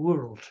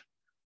world.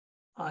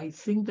 I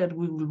think that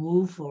we will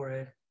move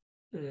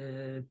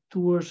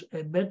towards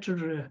a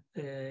better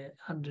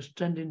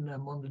understanding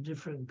among the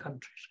different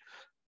countries.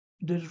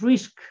 The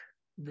risk,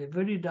 the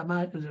very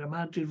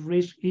dramatic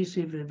risk, is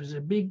if there is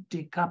a big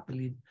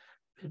decoupling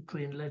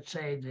between, let's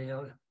say,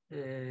 the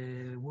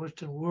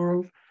Western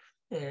world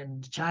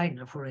and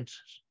China, for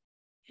instance.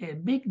 A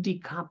big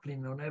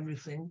decoupling on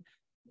everything,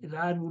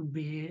 that would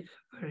be a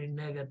very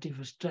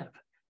negative step,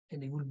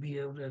 and it would be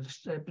a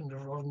step in the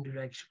wrong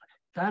direction.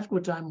 That's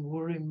what I'm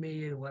worrying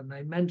me when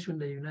I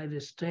mentioned the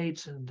United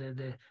States and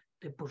the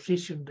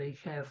position they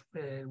have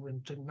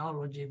with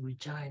technology with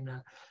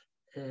China.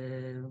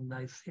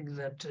 I think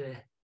that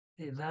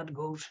that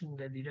goes in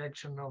the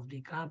direction of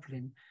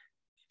decoupling,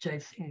 which I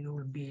think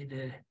will be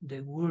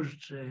the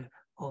worst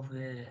of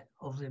the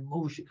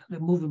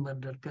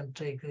movement that can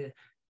take the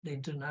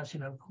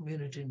international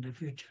community in the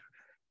future.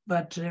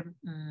 But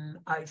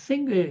I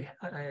think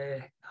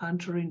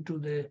answering to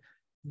the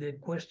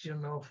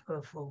question of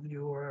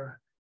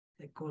your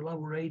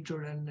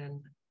collaborator and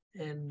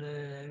in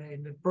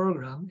the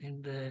program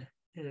in the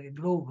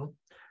global,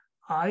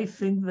 I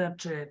think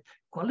that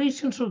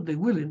coalitions of the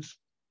willings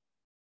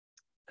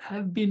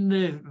have been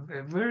a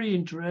very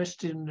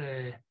interesting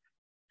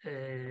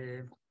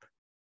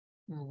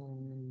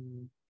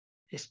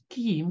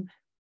scheme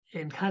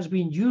and has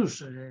been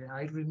used.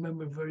 I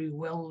remember very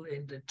well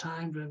in the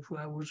time that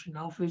I was in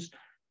office,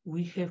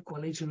 we have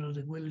coalition of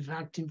the willings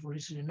acting, for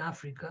instance, in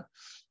Africa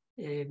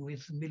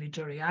with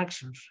military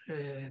actions,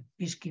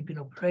 peacekeeping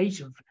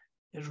operations.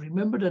 And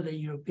remember that the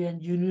European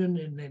Union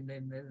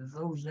in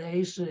those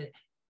days,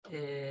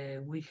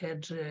 we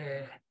had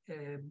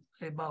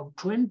about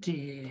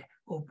 20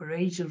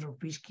 operations of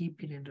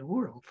peacekeeping in the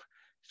world.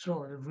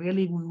 So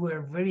really, we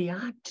were very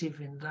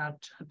active in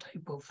that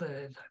type of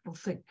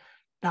thing.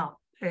 Now,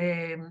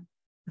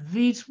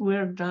 these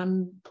were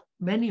done,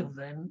 many of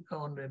them,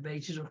 on the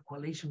basis of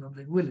coalition of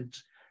the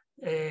willings.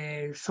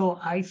 So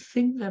I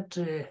think that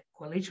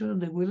coalition of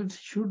the willings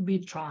should be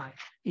tried.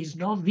 It's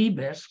not the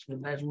best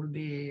will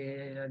be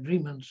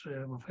agreements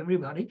of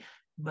everybody,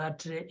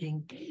 but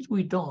in case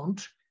we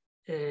don't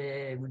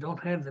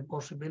have the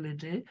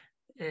possibility,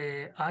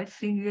 I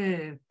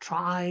think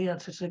try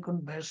as a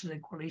second best the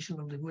coalition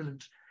of the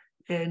willings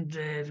and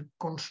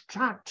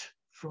construct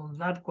from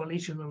that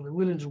coalition of the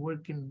willings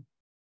working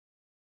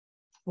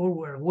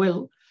forward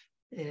well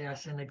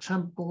as an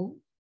example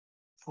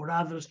for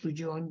others to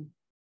join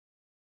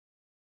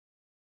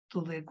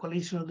to the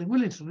coalition of the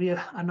willings. We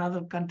are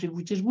another country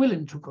which is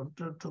willing to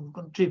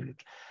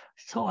contribute.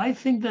 So I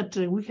think that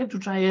we have to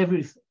try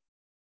everything,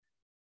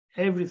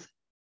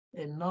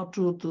 and not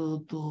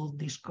to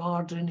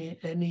discard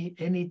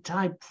any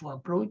type of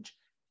approach,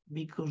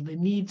 because the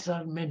needs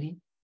are many,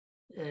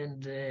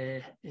 and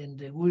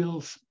the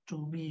wills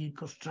to be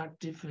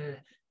constructive,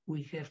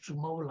 we have to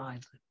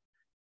mobilize them.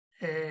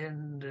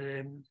 And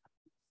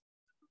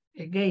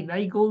again,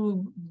 I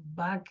go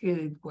back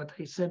what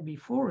I said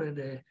before.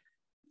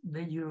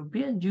 The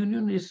European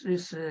Union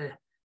is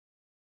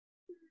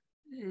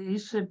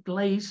a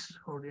place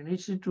or an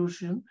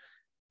institution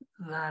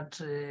that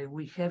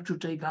we have to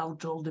take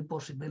out all the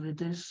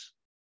possibilities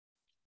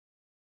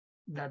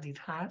that it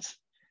has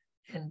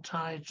and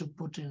try to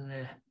put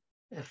in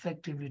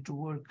effectively to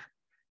work,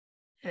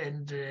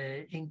 and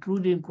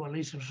including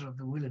coalitions of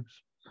the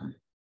willings.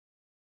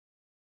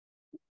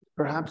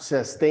 Perhaps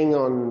staying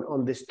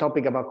on this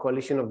topic about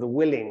coalition of the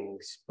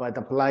willings, but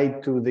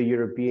applied to the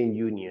European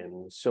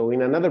Union. So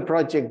in another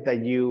project that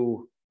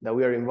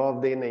we are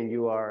involved in, and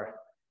you are,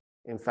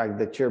 in fact,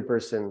 the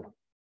chairperson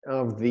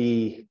of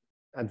the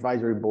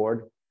advisory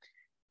board,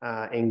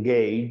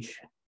 ENGAGE,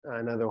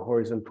 another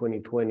Horizon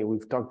 2020,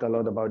 we've talked a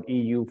lot about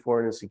EU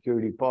foreign and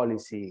security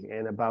policy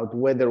and about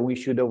whether we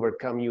should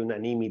overcome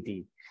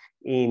unanimity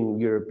in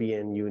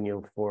European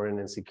Union foreign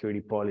and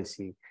security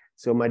policy.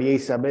 So Maria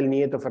Isabel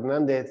Nieto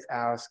Fernandez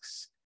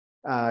asks,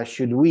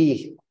 should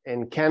we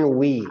and can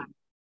we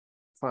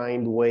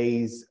find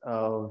ways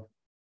of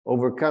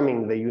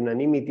overcoming the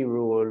unanimity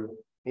rule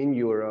in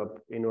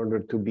Europe in order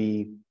to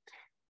be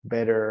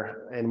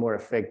better and more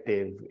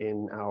effective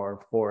in our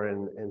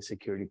foreign and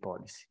security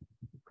policy?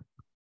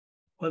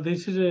 Well,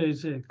 this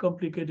is a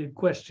complicated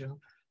question,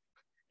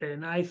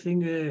 and I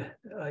think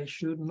I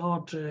should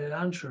not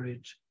answer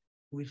it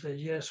with a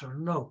yes or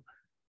no,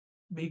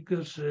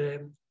 because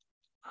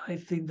I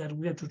think that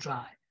we have to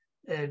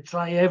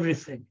try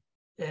everything.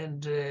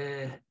 And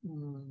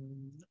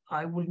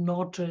I will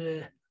not,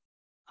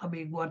 I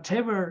mean,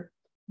 whatever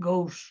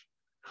goes,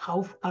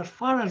 as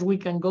far as we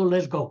can go,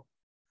 let's go.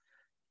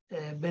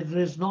 But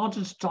there's not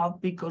a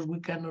stop because we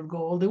cannot go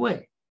all the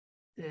way.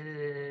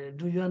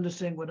 Do you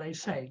understand what I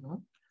say?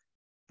 No?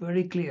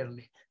 Very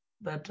clearly.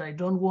 But I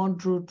don't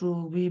want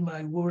to be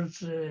my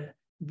words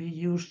be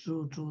used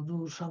to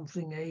do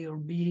something A or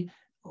B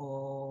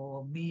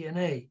or B and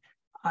A.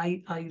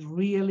 I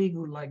really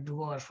would like to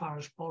go as far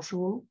as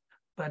possible,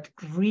 but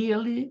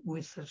really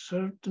with a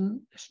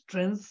certain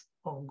strength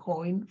of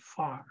going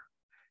far.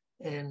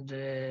 And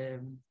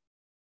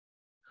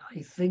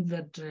I think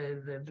that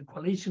the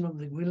coalition of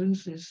the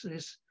willings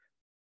is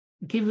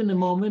given a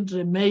moment,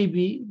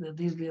 maybe that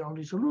is the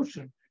only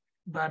solution.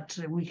 But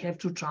we have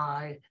to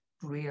try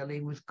really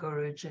with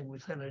courage and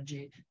with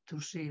energy to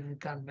see if it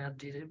can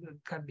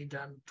be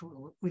done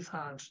with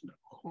us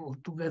all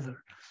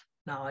together.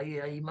 Now, I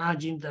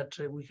imagine that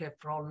we have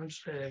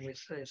problems with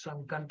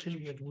some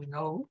countries that we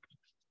know,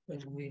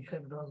 that we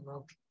have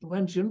not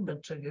mentioned,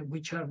 but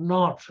which are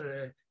not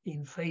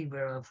in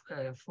favor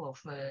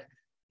of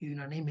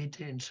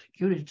unanimity and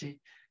security.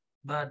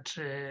 But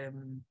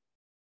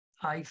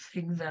I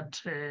think that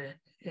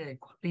a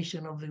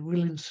coalition of the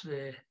willings,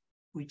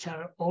 which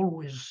are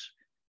always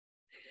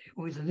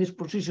with a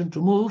disposition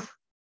to move,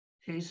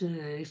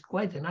 is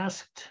quite an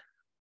asset.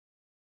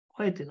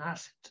 Quite an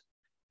asset.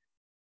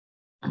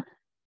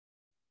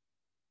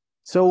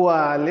 So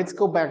let's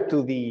go back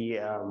to the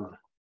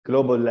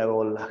global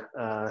level.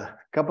 A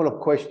couple of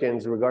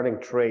questions regarding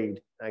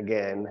trade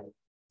again.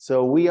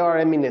 So we are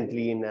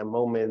eminently in a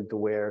moment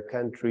where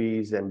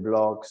countries and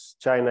blocs,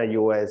 China,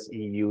 US,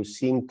 EU,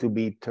 seem to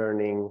be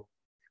turning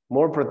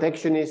more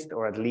protectionist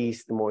or at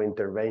least more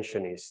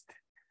interventionist.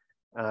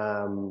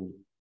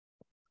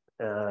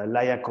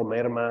 Laia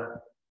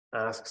Comerma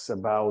asks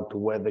about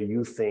whether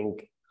you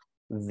think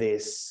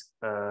this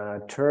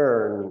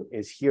turn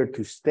is here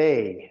to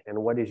stay, and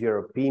what is your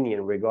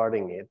opinion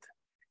regarding it?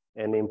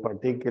 And in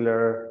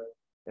particular,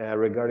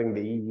 regarding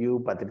the EU,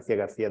 Patricia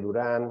Garcia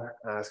Duran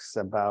asks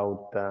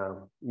about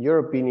your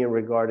opinion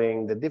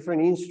regarding the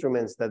different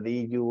instruments that the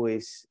EU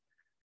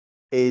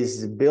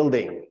is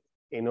building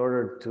in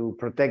order to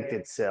protect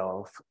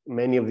itself.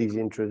 Many of these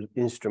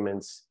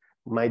instruments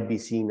might be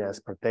seen as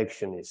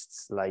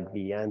protectionists, like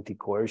the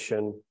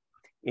anti-coercion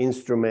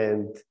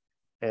instrument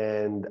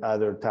and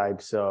other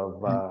types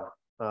of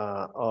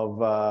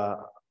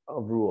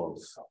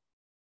rules.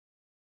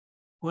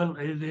 Well,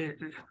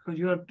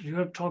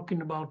 you're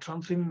talking about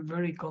something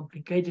very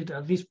complicated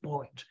at this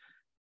point,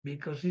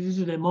 because this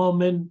is the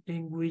moment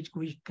in which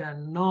we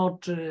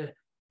cannot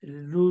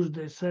lose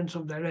the sense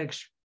of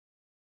direction.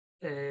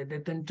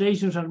 The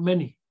temptations are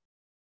many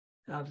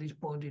at this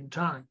point in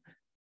time,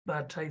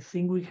 but I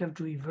think we have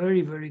to be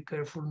very, very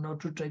careful not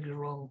to take the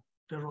wrong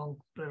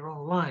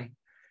line.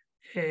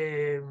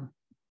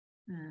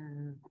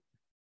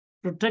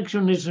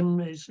 Protectionism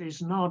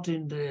is not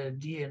in the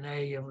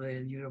DNA of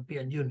the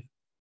European Union.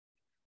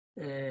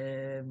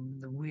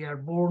 We are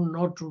born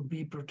not to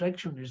be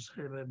protectionists,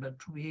 but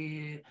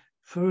we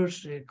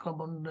first a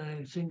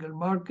common single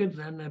market,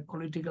 then a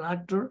political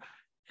actor,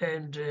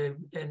 and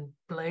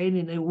playing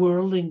in a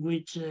world in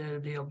which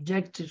the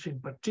objectives, in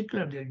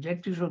particular, the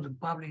objectives of the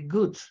public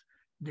goods,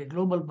 the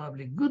global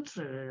public goods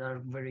are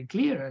very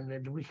clear,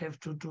 and we have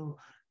to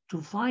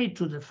fight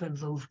to defend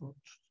those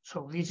goods.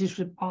 So this is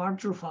a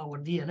part of our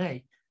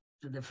DNA,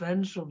 the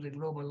defense of the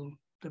global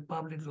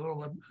public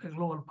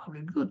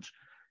goods.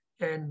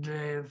 And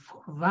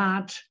for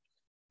that,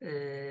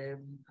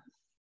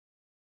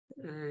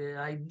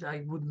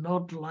 I would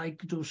not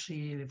like to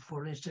see,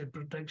 for instance,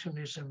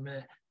 protectionism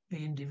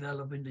being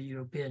developed in the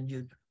European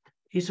Union.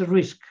 It's a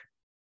risk.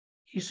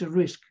 It's a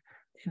risk.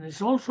 And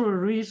it's also a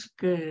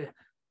risk, a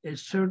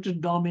certain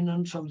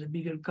dominance of the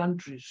bigger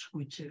countries,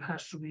 which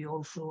has to be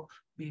also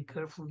be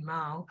careful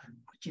now,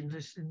 which in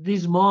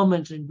these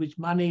moments in which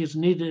money is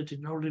needed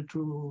in order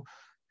to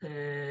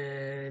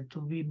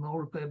to be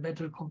a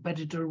better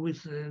competitor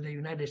with the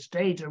United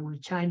States or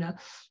with China,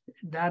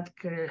 that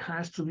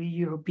has to be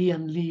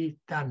Europeanly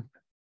done,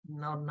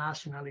 not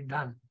nationally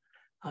done.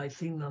 I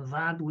think on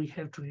that we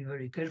have to be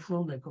very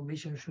careful. The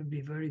Commission should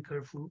be very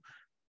careful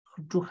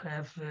to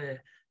have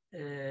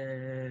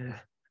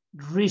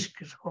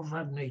risks of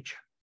that nature.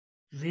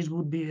 This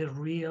would be a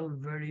real,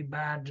 very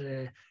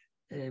bad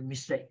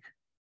mistake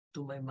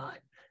to my mind.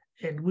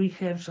 And we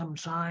have some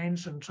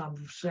signs and some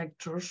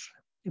sectors,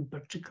 in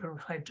particular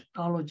high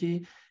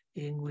technology,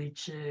 in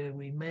which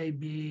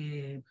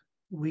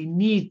we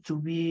need to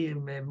be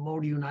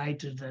more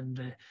united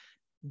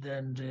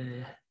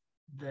than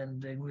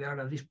we are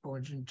at this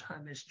point in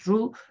time. It's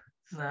true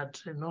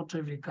that not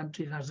every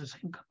country has the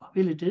same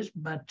capabilities,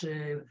 but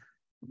the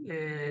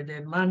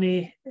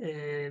money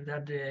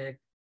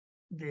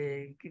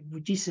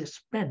which is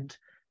spent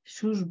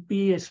should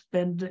be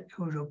spent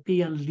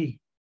Europeanly.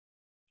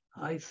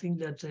 I think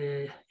that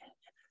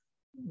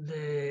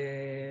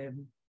the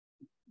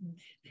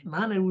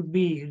manner would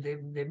be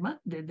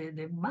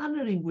the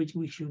manner in which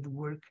we should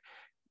work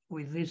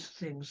with these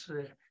things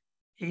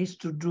is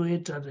to do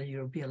it at the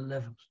European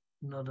level,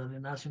 not at the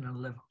national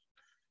level.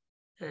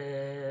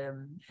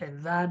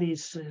 And that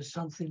is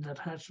something that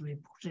has to be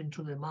put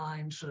into the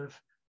minds of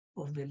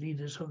the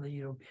leaders of the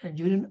European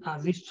Union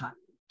at this time.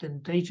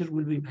 Temptations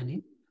will be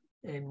many,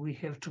 and we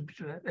have to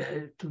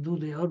do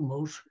the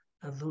utmost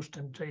that those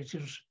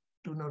temptations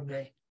do not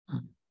gain.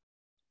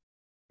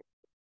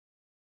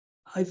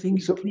 I think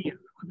it's clear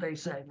what I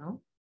say,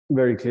 no?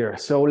 Very clear.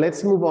 So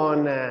let's move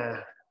on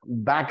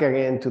back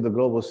again to the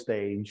global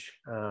stage.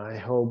 I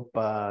hope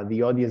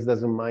the audience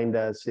doesn't mind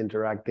us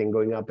interacting,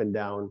 going up and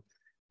down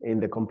in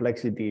the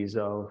complexities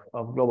of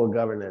global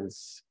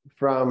governance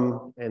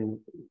from and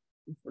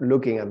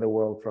looking at the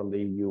world from the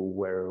EU,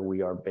 where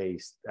we are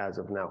based as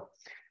of now.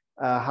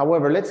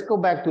 However, let's go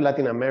back to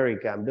Latin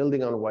America,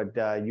 building on what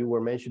you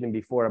were mentioning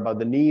before about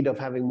the need of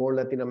having more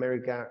Latin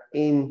America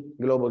in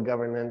global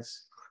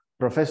governance.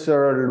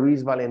 Professor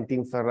Luis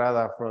Valentín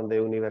Ferrada from the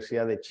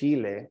Universidad de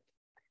Chile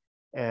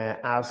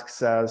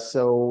asks us,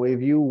 so if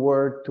you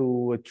were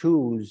to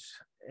choose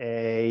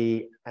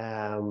a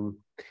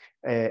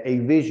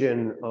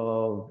vision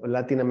of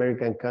Latin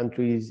American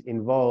countries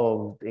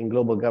involved in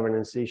global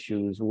governance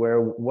issues,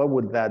 what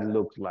would that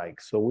look like?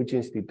 So which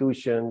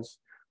institutions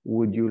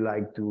would you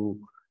like to,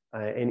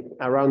 and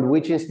around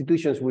which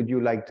institutions would you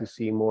like to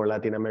see more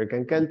Latin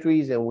American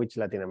countries, and which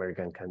Latin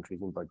American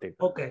countries in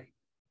particular? Okay,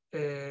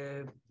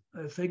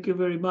 thank you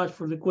very much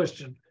for the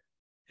question.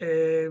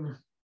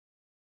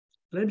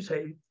 Let me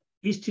say,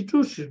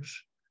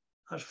 institutions,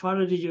 as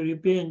far as the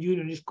European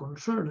Union is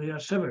concerned, there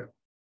are several.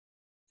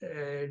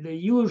 The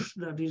use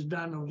that is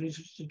done of these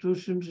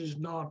institutions is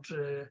not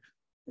 10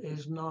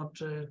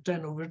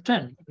 over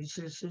 10.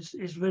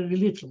 It's very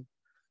little.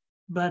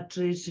 But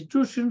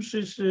institutions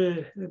is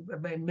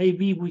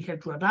maybe we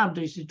have to adapt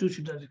the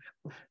institutions.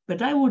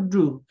 But I would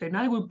do, and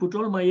I would put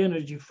all my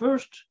energy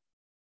first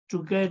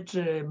to get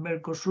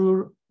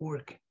Mercosur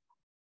working.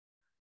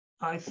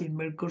 I think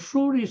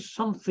Mercosur is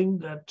something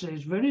that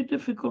is very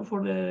difficult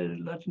for the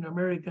Latin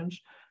Americans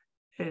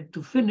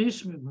to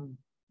finish,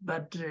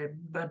 but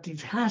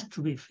it has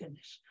to be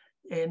finished.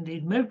 And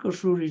if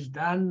Mercosur is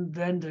done,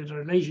 then the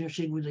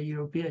relationship with the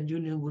European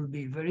Union will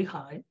be very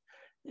high,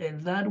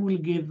 and that will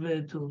give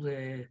to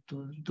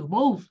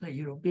both the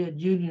European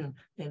Union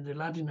and the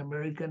Latin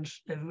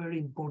Americans a very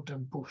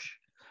important push.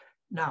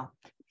 Now,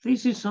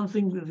 this is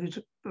something that is,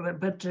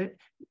 but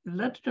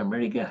Latin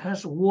America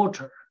has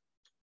water.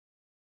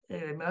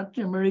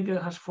 Latin America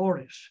has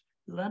forests.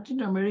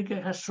 Latin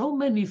America has so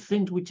many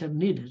things which are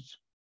needed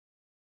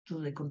to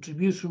the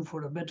contribution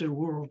for a better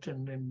world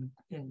and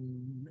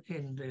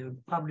the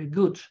public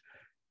goods,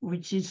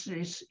 which is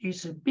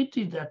a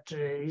pity that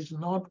is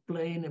not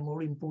playing a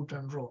more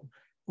important role.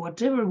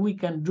 Whatever we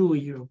can do,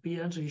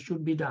 Europeans, it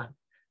should be done.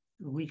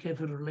 We have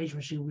a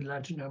relationship with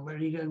Latin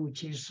America,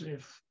 which is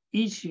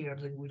easier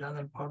than with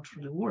other parts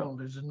of the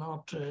world. It's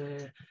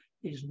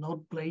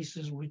not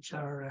places which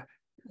are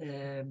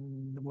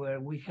where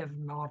we have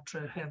not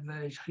have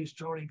a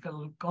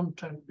historical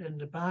contact in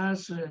the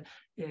past,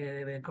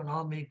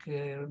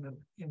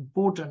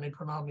 important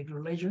economic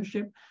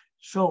relationship.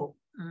 So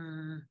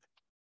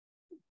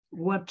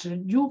what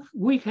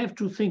we have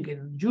to think,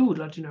 and you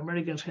Latin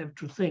Americans have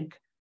to think,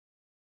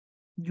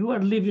 you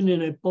are living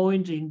in a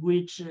point in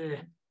which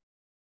a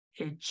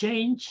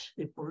change,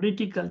 a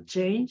political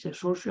change, a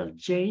social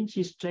change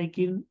is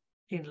taking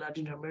in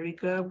Latin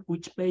America,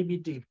 which may be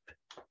deep.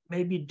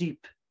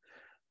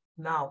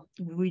 Now,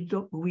 we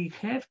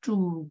have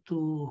to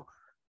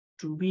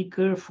be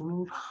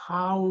careful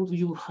how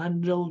you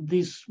handle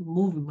this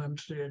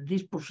movement,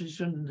 this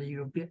position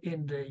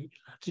in the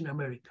Latin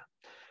America.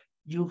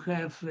 You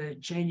have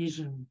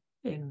changes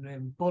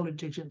in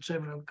politics in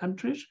several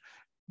countries.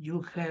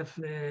 You have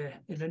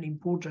in an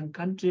important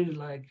country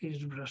like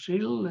is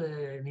Brazil,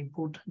 an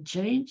important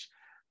change.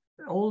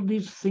 All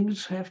these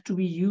things have to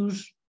be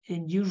used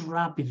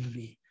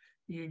rapidly.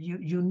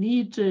 You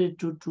need to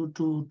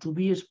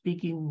be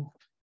speaking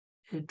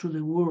to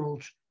the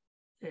world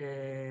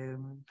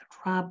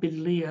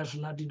rapidly as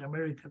Latin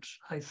Americans,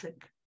 I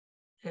think.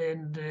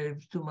 And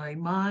to my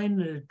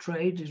mind,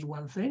 trade is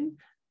one thing.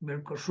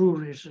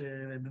 Mercosur is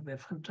a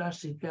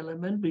fantastic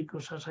element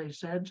because, as I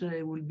said,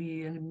 it will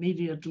be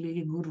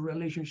immediately good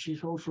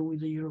relationships also with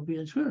the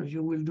European Union.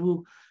 You will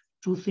do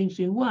two things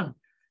in one.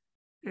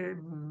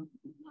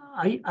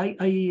 I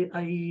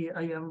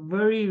am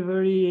very,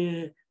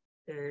 very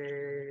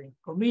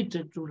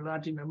committed to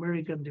Latin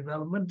American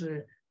development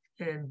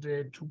and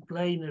to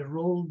playing a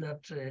role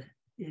that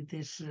it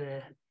is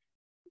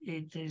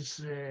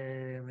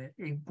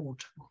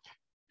important.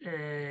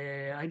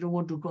 I don't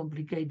want to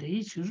complicate the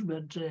issues,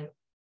 but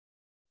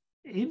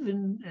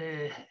even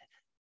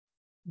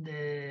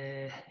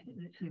there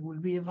will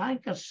be a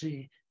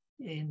vacancy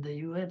in the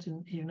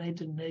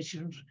United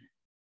Nations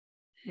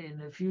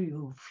in a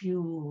few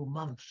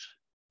months,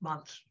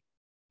 not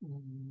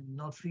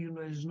few,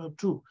 is not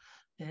true,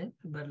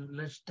 but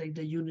let's take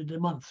the unit a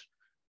month.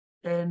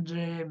 And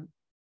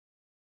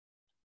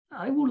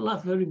I would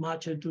love very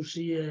much to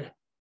see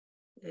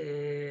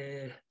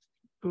a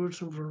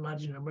person from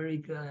Latin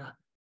America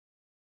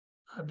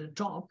at the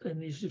top,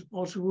 and if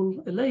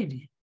possible, a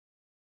lady.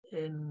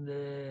 And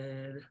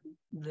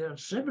there are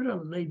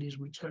several ladies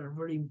which are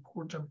very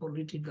important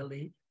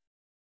politically,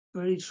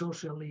 very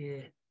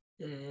socially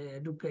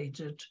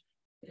educated,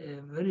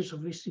 very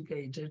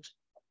sophisticated,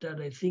 that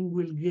I think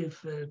will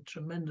give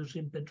tremendous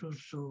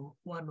impetus to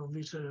one of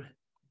these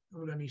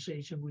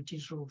organizations, which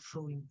is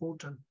so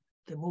important,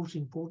 the most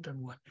important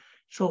one.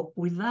 So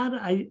with that,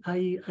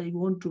 I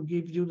want to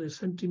give you the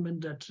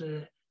sentiment that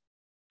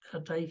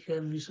I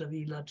have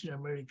vis-a-vis Latin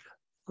America.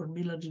 For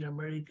me, Latin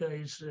America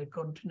is a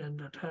continent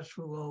that has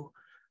to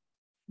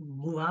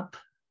move up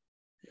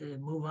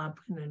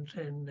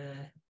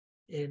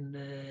in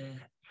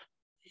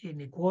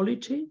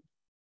inequality,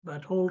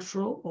 but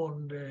also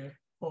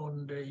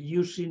on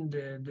using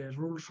the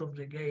rules of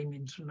the game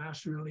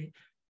internationally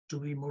to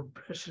be more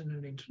present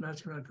in the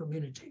international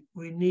community.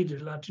 We need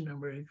Latin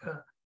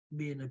America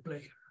being a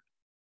player.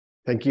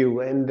 Thank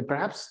you. And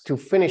perhaps to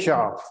finish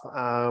off,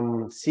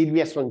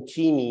 Silvia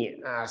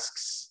Soncini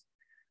asks,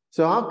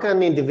 so how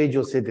can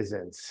individual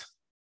citizens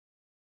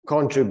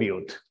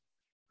contribute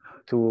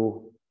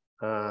to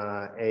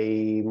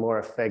a more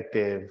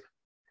effective,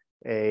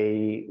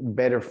 a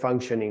better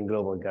functioning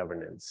global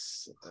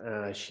governance?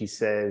 She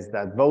says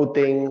that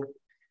voting,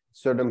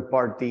 certain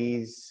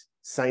parties,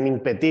 signing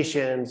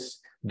petitions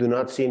do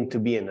not seem to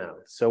be enough.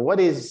 So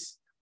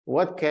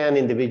what can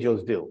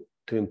individuals do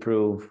to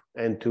improve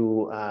and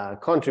to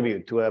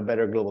contribute to a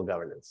better global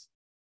governance?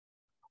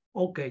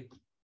 Okay,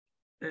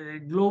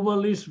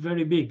 global is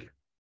very big.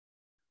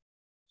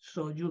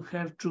 So you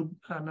have to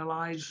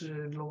analyze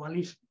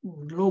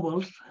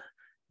globals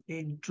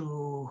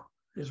into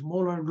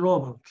smaller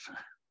globals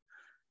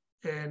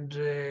and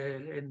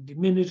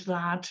diminish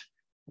that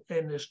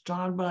and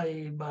start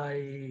by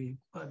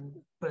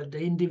the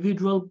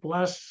individual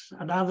plus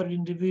another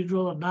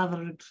individual,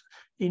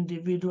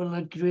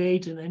 and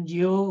create an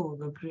NGO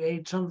or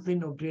create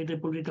something or create a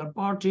political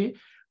party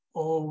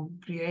or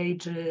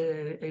create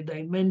a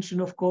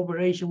dimension of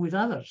cooperation with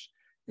others.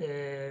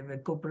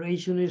 The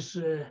cooperation is,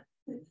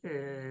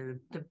 the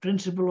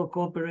principle of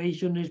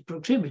cooperation is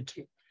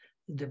proximity,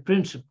 the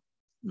principle.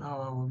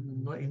 No,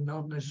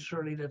 not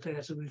necessarily that there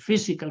has to be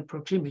physical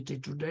proximity.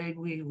 Today,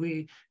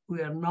 we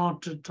are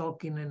not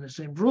talking in the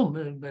same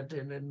room, but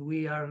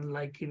we are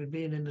like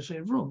being in the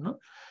same room, no?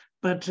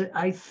 But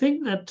I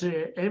think that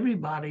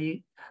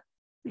everybody,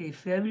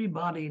 if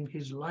everybody in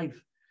his life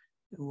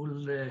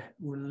will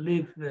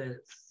live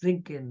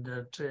thinking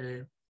that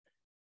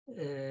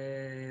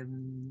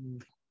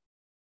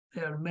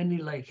there are many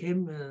like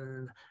him,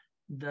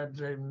 that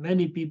there are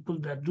many people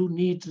that do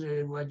need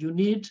what you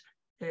need,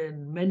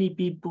 and many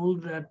people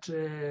that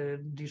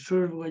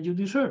deserve what you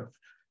deserve,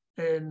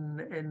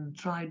 and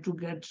try to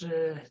get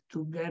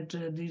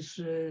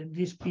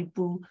these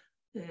people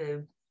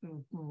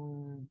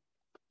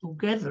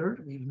together,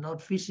 if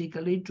not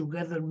physically,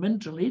 together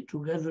mentally,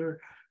 together.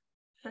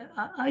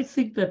 I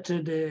think that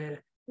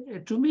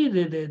to me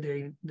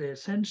the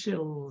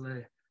essential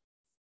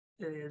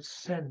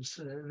sense,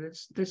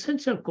 the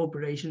essential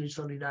cooperation and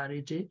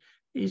solidarity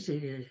is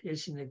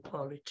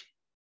inequality.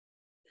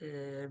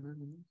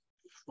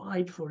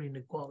 Fight for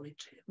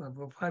inequality,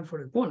 fight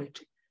for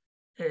equality.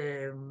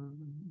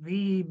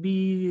 Be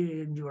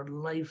in your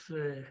life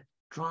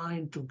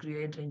trying to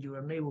create in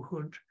your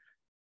neighborhood,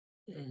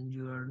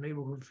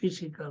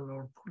 physical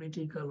or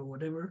political or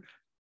whatever,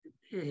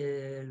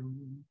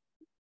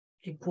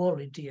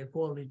 equality.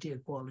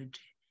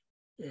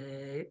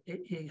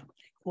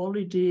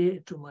 Equality,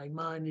 to my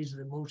mind, is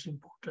the most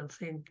important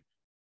thing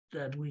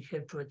that we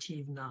have to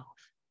achieve now.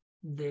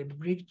 The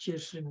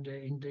breaches in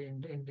the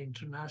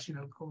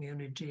international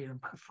community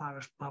as far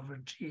as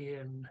poverty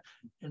and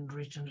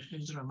richness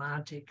is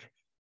dramatic.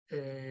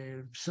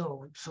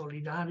 So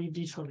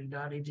solidarity.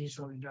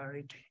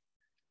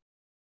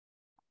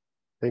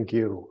 Thank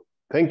you.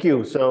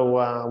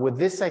 So with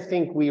this, I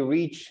think we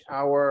reach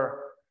our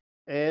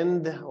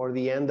end or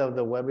the end of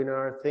the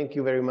webinar. Thank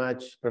you very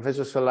much,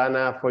 Professor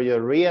Solana, for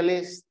your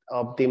realist,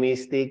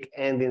 optimistic,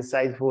 and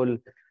insightful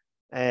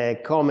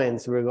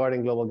comments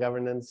regarding global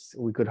governance.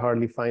 We could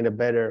hardly find a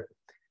better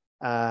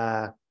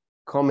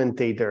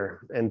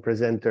commentator and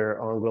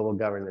presenter on global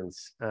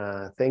governance.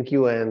 Thank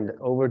you, and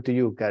over to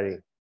you, Kari.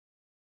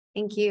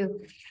 Thank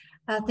you.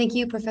 Thank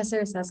you,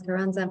 Professor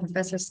Saz-Carranza and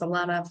Professor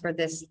Solana, for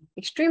this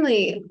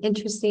extremely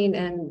interesting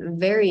and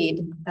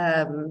varied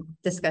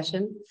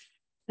discussion.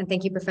 And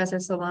thank you, Professor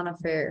Solana,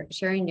 for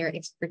sharing your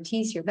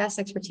expertise, your vast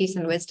expertise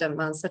and wisdom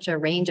on such a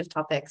range of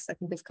topics. I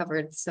think we've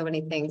covered so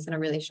many things in a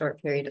really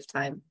short period of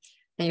time,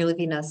 and you're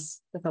leaving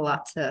us with a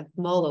lot to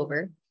mull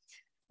over.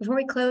 Before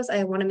we close,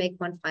 I want to make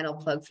one final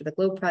plug for the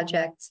GLOBE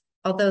project.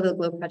 Although the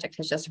GLOBE project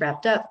has just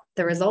wrapped up,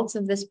 the results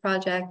of this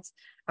project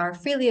are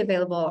freely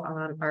available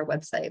on our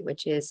website,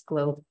 which is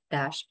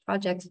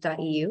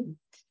globe-project.eu.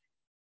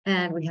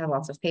 And we have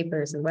lots of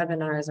papers and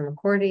webinars and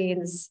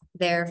recordings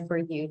there for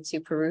you to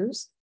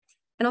peruse.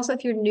 And also,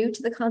 if you're new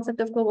to the concept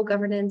of global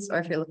governance, or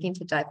if you're looking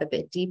to dive a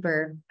bit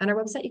deeper, on our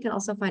website, you can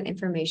also find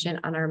information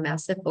on our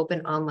massive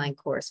open online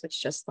course,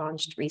 which just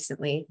launched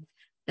recently.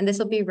 And this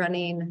will be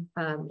running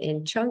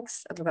in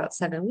chunks of about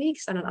 7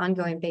 weeks on an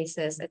ongoing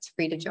basis. It's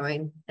free to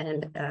join,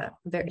 and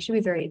it should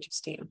be very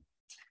interesting.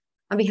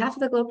 On behalf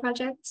of the GLOBE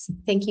Project,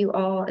 thank you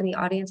all in the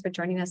audience for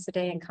joining us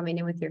today and coming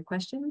in with your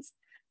questions.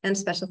 And a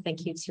special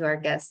thank you to our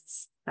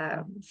guests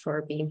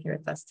for being here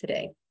with us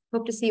today.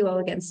 Hope to see you all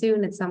again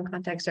soon in some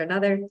context or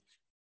another.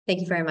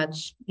 Thank you very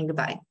much, and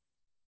goodbye.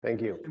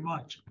 Thank you. Very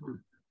much.